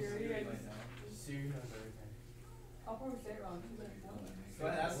thought Oh, Siri, Siri I might just, know. Siri knows everything. I'll probably say it wrong. She's gonna tell me. Go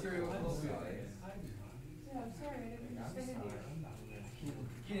ahead, ask Siri what colloquial is. Yeah, I'm sorry, I didn't understand you.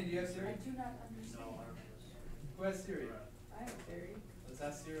 Keenan, do you have I Siri? do not understand. Who has Siri? I have Siri. Let's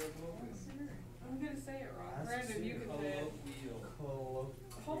ask Siri what colloquial is. I'm gonna say it wrong. Ask Brandon, you can say it. Colloquial.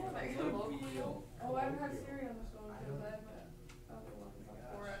 Hold on, I Colloquial. Oh, I don't have Siri on this phone because I have a other one. It's not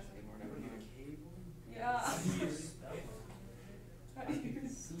 4S anymore. Never mind. Yeah. How do you spell it?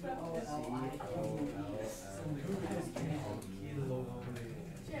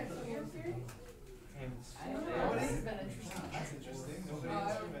 Yeah, so you have Siri? Nobody? This has been interesting. That's interesting. Nobody I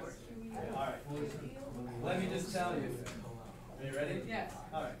has don't Siri. know. Alright. Let me just tell you. Are you ready? Yes.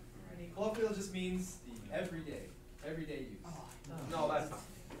 Alright. Colloquial just means the everyday use. No, that's not.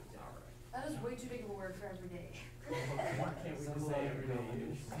 That is way too big of a word for every day. Why can't we just say everyday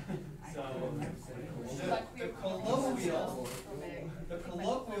use? So, the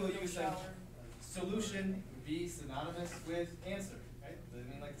colloquial use of solution would be synonymous with answer, right? They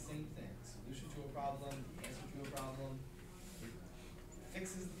mean like the same thing. Solution to a problem, the answer to a problem. It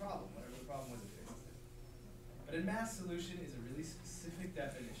fixes the problem, whatever the problem was, it fixes it. But a math solution is a really specific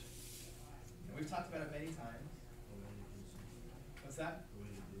definition. And we've talked about it many times. What's that?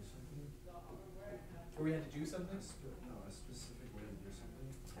 Where we had to do something? No, a specific way to do something.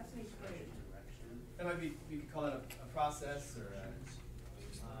 That's an equation. That might be, we could call it a process or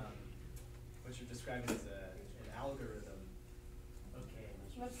what you're describing as an algorithm. Okay.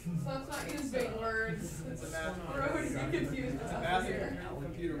 Let's not use big words. It's a math. We're already confused It's a about math here.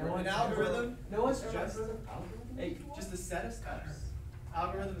 computer word. An algorithm No one's just just a set of steps.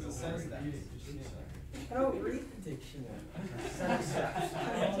 Algorithm is a set of steps. I don't read the dictionary. Set of steps.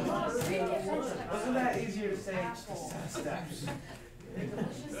 Wasn't that easier to say? Just a set of steps.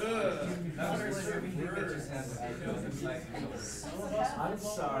 Not very certain words. I'm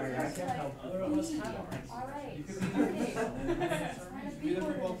sorry, I can't help it. Alright. You could Okay. be the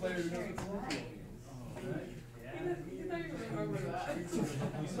football player who knows what colloquial means. You don't even remember that.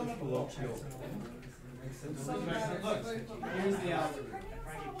 You still have a colloquial. Look, here's the algorithm.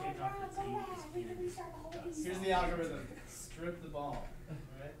 Here's the algorithm. Strip the ball.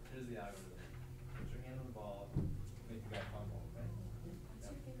 Right? Here's the algorithm. Put your hand on the ball. Make the guy fumble. Right?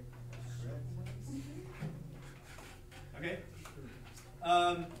 Yep. Okay.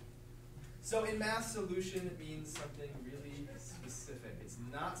 So in math, solution means something really specific. It's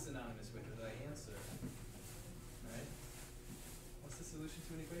not synonymous with the answer. Right? What's the solution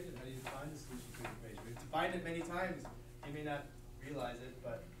to an equation? How do you define the solution to an equation? We've defined it many times. You may not realize it,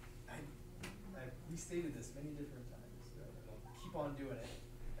 but I've restated this many different times. Right? And I'll keep on doing it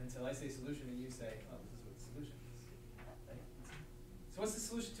until I say solution and you say, oh, this is what the solution is. Right? So what's the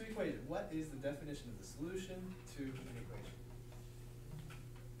solution to an equation? What is the definition of the solution to an equation?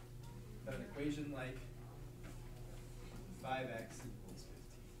 An equation like 5x equals 15.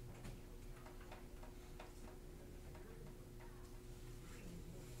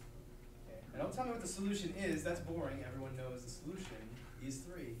 Okay. Now don't tell me what the solution is. That's boring. Everyone knows the solution is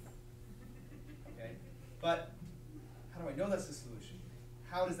 3. Okay? But how do I know that's the solution?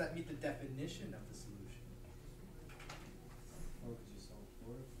 How does that meet the definition of the solution? Well, could you solve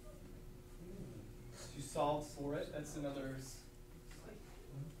for it? You solve for it. That's another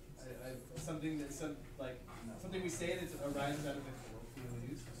something we say that arises out of a colloquial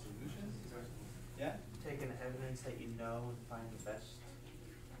use of solutions. Yeah. Take an evidence that you know and find the best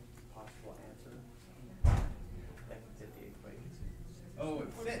possible answer. That can fit the equation. Oh, it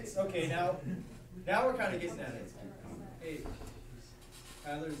fits. Okay, now we're kind of getting at it. Hey,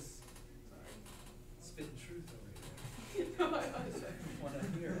 Tyler's spitting truth over here. No, I wasn't. Want to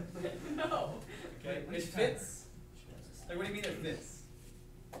hear? No. Okay, it fits. Like, what do you mean it fits?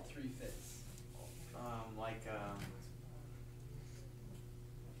 3 fits.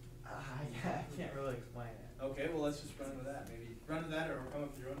 I can't really explain it. Okay, well let's just run with that. Maybe run with that or come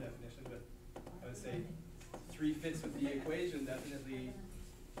up with your own definition. But I would say 3 fits with the equation definitely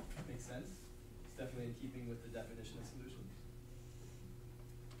makes sense. It's definitely in keeping with the definition of solution.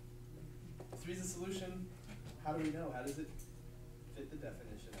 3 is a solution. How do we know? How does it fit the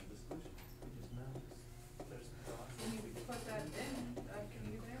definition of the solution? We just know. There's When you put that in, can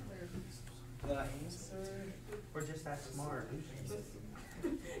you get there? The answer. We're just that smart. No, we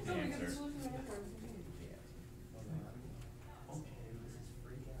got the solution right there. Okay, this is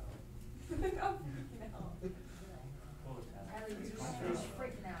freak out. No. Riley, you're just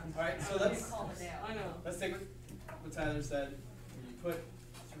freaking out. All right, so I'm let's gonna calm it down. I know. let's take what Tyler said. When you put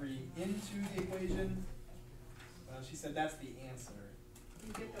 3 into the equation, she said that's the answer.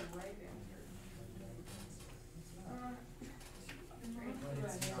 You get the right answer. I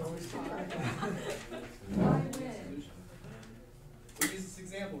win. We use this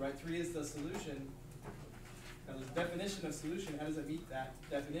example, right? 3 is the solution. Now the definition of solution, how does it meet that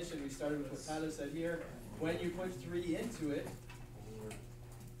definition? We started with what Tyler said here. When you put 3 into it, I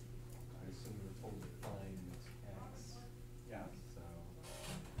assume we were told to find x. yeah. So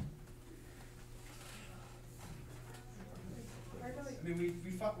I mean,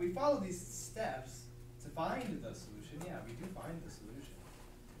 we follow these steps to find the solution. Yeah, we do find the solution.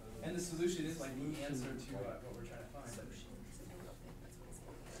 And the solution is like the answer to what we're trying to find.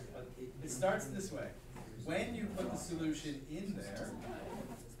 But it starts this way. When you put the solution in there,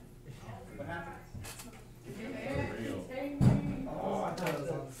 what happens? Oh, I thought it was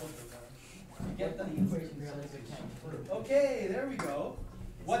on something. You get the equation. Okay, there we go.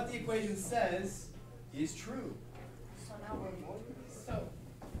 What the equation says is true. So now we're So.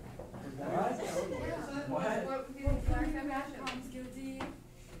 What? What would be the exact definition? Tom's guilty.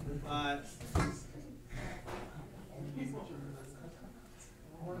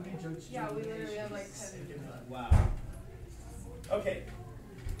 Yeah, we literally have like 10. Wow. Okay.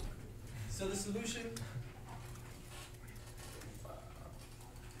 So the solution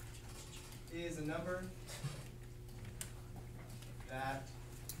is a number that,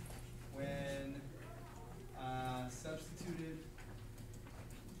 when substituted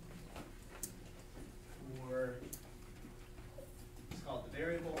for, let's call it the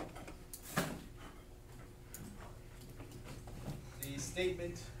variable, the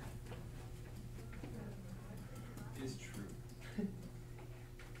statement is true.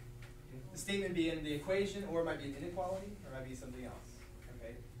 The statement being the equation, or it might be an inequality, or it might be something else.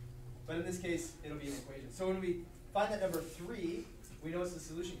 Okay? But in this case, it'll be an equation. So when we find that number 3, we know it's the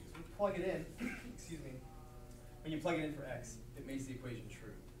solution. We plug it in, excuse me, when you plug it in for x, it makes the equation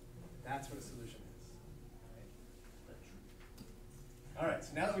true. That's what a solution is. All right,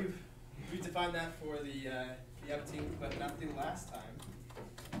 so now that we've defined that for the uptake, but not the last time,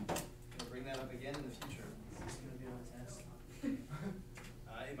 we'll bring that up again in the future. Is this going to be on a test?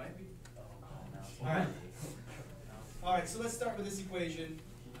 It might be. Oh, no. Alright. Alright, so let's start with this equation.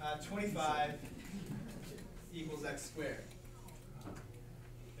 25 equals x squared.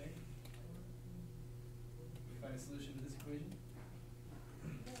 Okay. We find a solution to this equation?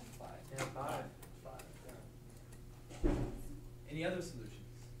 Yeah, five. Any other solutions?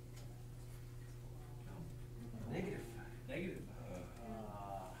 Negative. Negative.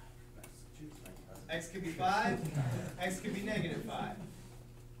 Massachusetts. X could be 5, x could be negative 5.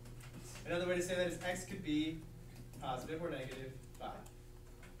 Another way to say that is x could be positive or negative 5.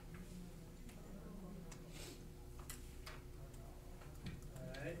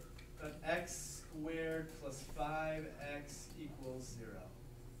 Alright, but x squared plus 5x equals 0.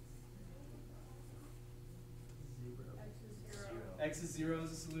 X is 0. X is 0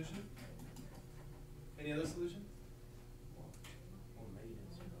 as a solution. Any other solution? Or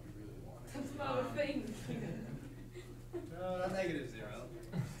negatives, if you really want it. That's not a thing. No, not negative 0.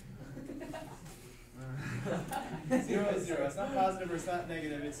 0 is 0. It's not positive or it's not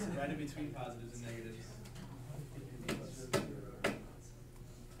negative. It's right in between positives and negatives.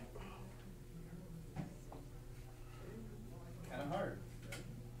 Kind of hard. Right?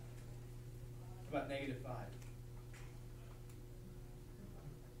 What about negative 5?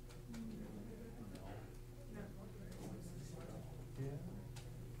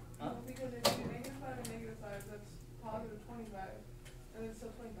 Huh? No, because if you do negative 5 and negative 5, that's positive 25. And then still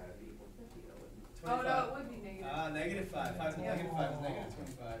 25 would be equal to 50, though, wouldn't it? Oh, no, it would be negative. Negative 5. 5 Yeah. negative 5 is negative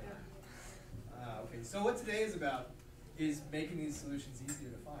 25. Yeah. Okay, so what today is about is making these solutions easier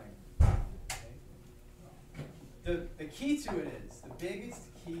to find. Okay? The key to it is, the biggest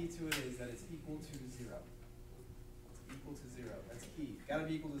key to it is that it's equal to 0. It's equal to 0. That's key. It's got to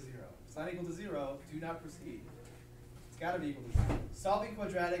be equal to 0. If it's not equal to 0, do not proceed. It's got to be equal to 0. Solving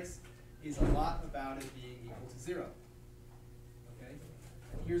quadratics is a lot about it being equal to 0. Okay?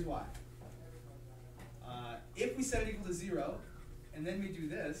 And here's why. If we set it equal to 0, and then we do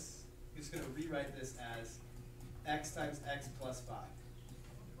this, we're just going to rewrite this as x times x plus 5.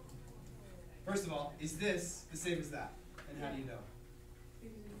 First of all, is this the same as that? And how do you know?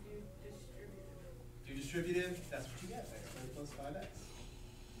 Because you distributive. Do distributive, that's what you get, x squared plus 5x.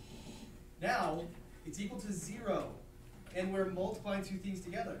 Now, it's equal to 0, and we're multiplying two things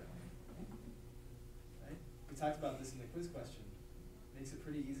together. Right? We talked about this in the quiz question. Makes it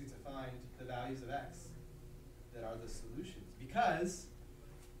pretty easy to find the values of x that are the solutions. Because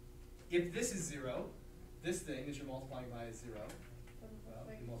if this is 0, this thing that you're multiplying by is 0, well,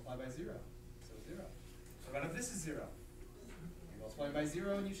 you multiply by 0, so 0. So what if this is 0? You multiply by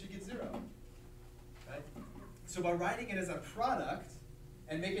 0 and you should get 0. Right? So by writing it as a product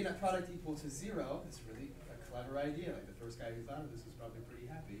and making that product equal to 0, it's really a clever idea. Like the first guy who thought of this was probably pretty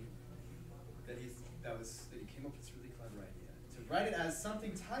happy that he came up with this really clever idea. To write it as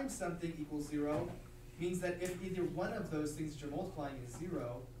something times something equals 0 means that if either one of those things that you're multiplying is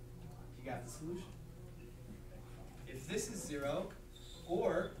 0, you got the solution. If this is 0,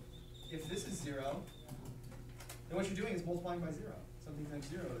 or if this is 0, then what you're doing is multiplying by 0. Something times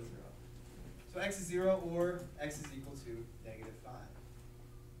 0 is 0. So x is 0, or x is equal to negative 5.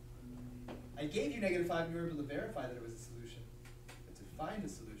 I gave you negative 5 and you were able to verify that it was a solution. But to find a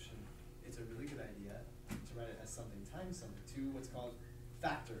solution, it's a really good idea to write it as something times something, to what's called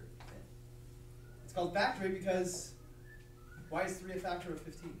factor in. It's called factoring because why is 3 a factor of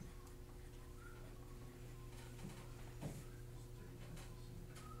 15?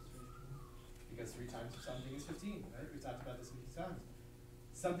 Because 3 times something is 15, right? We've talked about this a few times.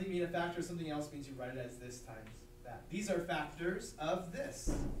 Something being a factor of something else means you write it as this times that. These are factors of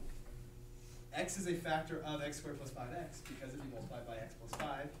this. X is a factor of x squared plus 5x because if you multiply by x plus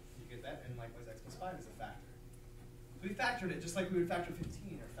 5, you get that, and likewise x plus 5 is a factor. So we factored it just like we would factor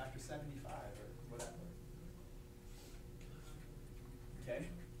 15 or factor 75 or whatever. Okay?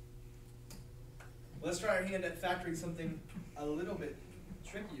 Well, let's try our hand at factoring something a little bit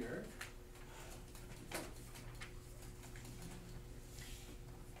trickier.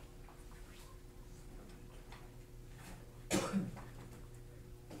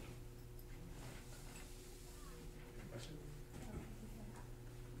 Question?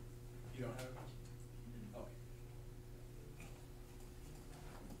 You don't have a question?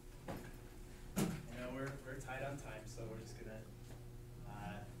 Okay. I know we're tight on time, so we're just gonna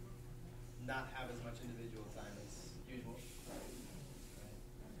not have as much individual time as usual. Right.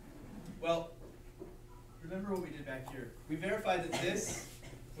 Well, remember what we did back here. We verified that this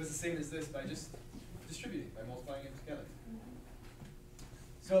was the same as this by just distributing, by multiplying it together.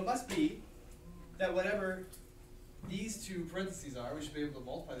 So it must be that whatever these two parentheses are, we should be able to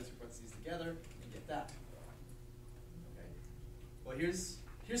multiply the two parentheses together and get that. Okay. Well, here's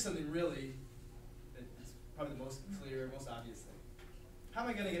something really probably the most clear, most obvious thing. How am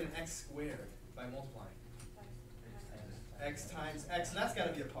I going to get an x squared by multiplying? X times x, so that's got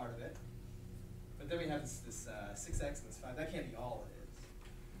to be a part of it. But then we have this 6x and this 5. That can't be all it is.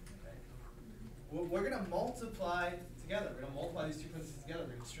 Okay? Well, we're going to multiply together. We're going to multiply these two parentheses together.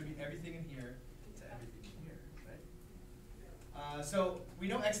 We're going to distribute everything in here to everything in here. Right? So we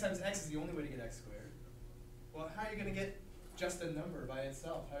know x times x is the only way to get x squared. Well, how are you going to get just a number by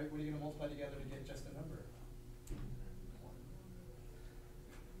itself? What are you going to multiply together to get just a number?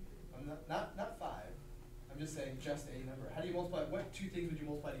 Not 5. I'm just saying just a number. How do you multiply? What two things would you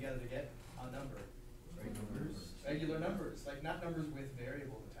multiply together to get a number? Regular numbers. Like not numbers with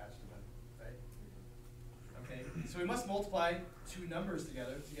variables attached to them, right? Okay, so we must multiply two numbers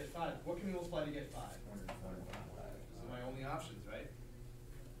together to get 5. What can we multiply to get 5? Those are my only options, right?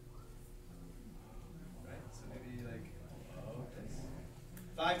 Right, so maybe like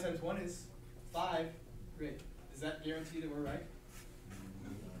 5 times 1 is 5. Great. Does that guarantee that we're right?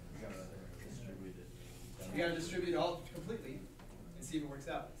 We got to distribute it all completely and see if it works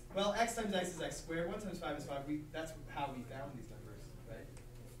out. Well, x times x is x squared. 1 times 5 is 5. That's how we found these numbers, right?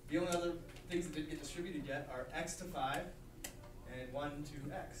 The only other things that didn't get distributed yet are x to 5 and 1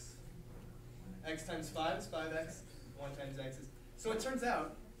 to x. X times 5 is 5x. 1 times x is... So it turns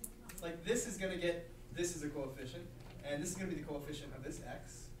out, like this is going to get, this is a coefficient, and this is going to be the coefficient of this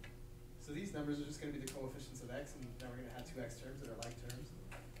x. So these numbers are just going to be the coefficients of x, and now we're going to have two x terms that are like terms,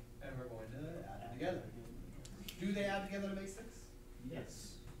 and we're going to add them together. Do they add together to make 6?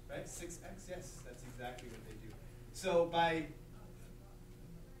 Yes. Right? 6x? Yes, that's exactly what they do. So by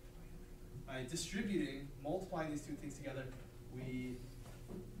distributing, multiplying these two things together, we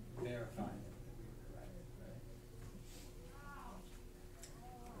verify that we were correct.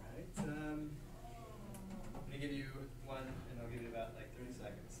 Right? I'm going to give you one, and I'll give you about like 30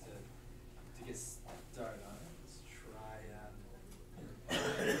 seconds to get started on it. Let's try.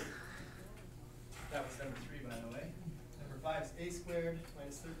 That was number 3, by the way. Number 5 is a squared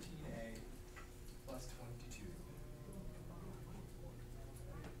minus 13a plus 22.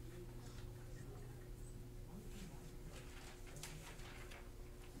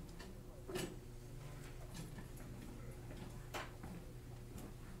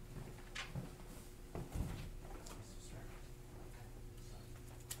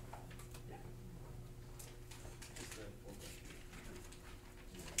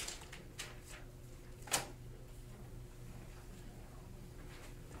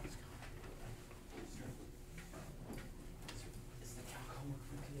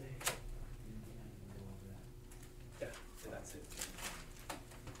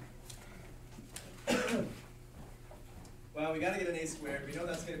 Well, we got to get an a squared. We know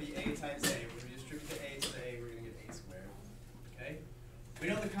that's going to be a times a. When we distribute the a to the a, we're going to get a squared. Okay? We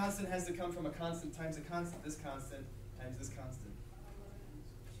know the constant has to come from a constant times a constant. This constant times this constant.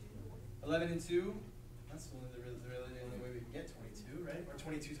 11 and 2. That's really the only way we can get 22, right? Or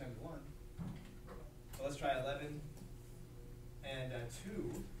 22 times 1. So let's try 11 and 2.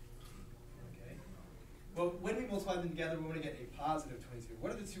 Okay. Well, when we multiply them together, we want to get a positive 22.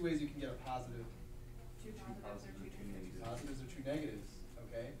 What are the two ways you can get a positive? Two positives or two negatives. Positives or two negatives.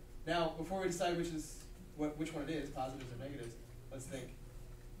 Okay. Now, before we decide which one it is, positives or negatives, let's think.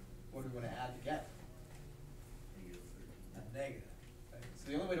 What do we want to add to get? A negative. Right? So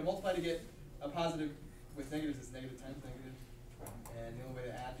the only way to multiply to get a positive with negatives is negative times negative, and the only way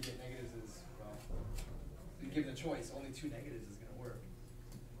to add to get negatives is, well, given a choice, only 2 negatives is going to work.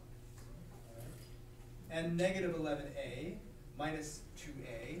 Right. And negative 11a minus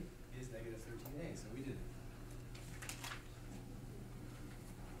 2a is negative 13a, so we did it.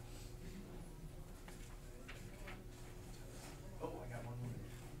 Oh, I got one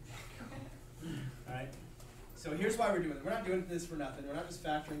more. All right. So here's why we're doing it. We're not doing this for nothing. We're not just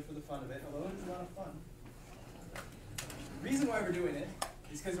factoring for the fun of it, although it is a lot of fun. The reason why we're doing it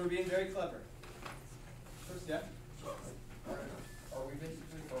is because we're being very clever. First, yeah? Are we basically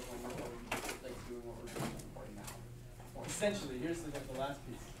doing what we're doing right now? Essentially, here's the last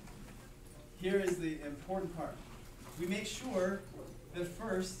piece. Here is the important part. We make sure that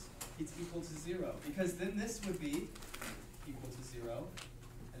first it's equal to 0, because then this would be equal to 0.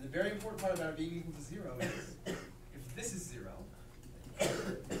 And the very important part about it being equal to 0 is if this is 0,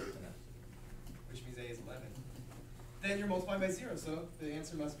 which means a is 11, then you're multiplying by 0, so the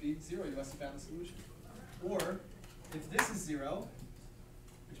answer must be 0. You must have found the solution. Or if this is 0,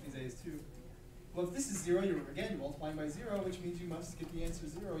 which means a is 2, well, if this is 0, you're multiplying by 0, which means you must get the answer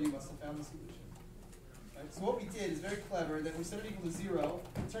 0. You must have found the solution. Right? So what we did is very clever, that we set it equal to 0,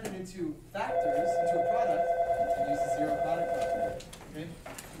 turn it into factors, into a product, and use the 0 product. Okay?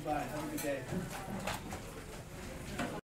 Goodbye. Have a good day.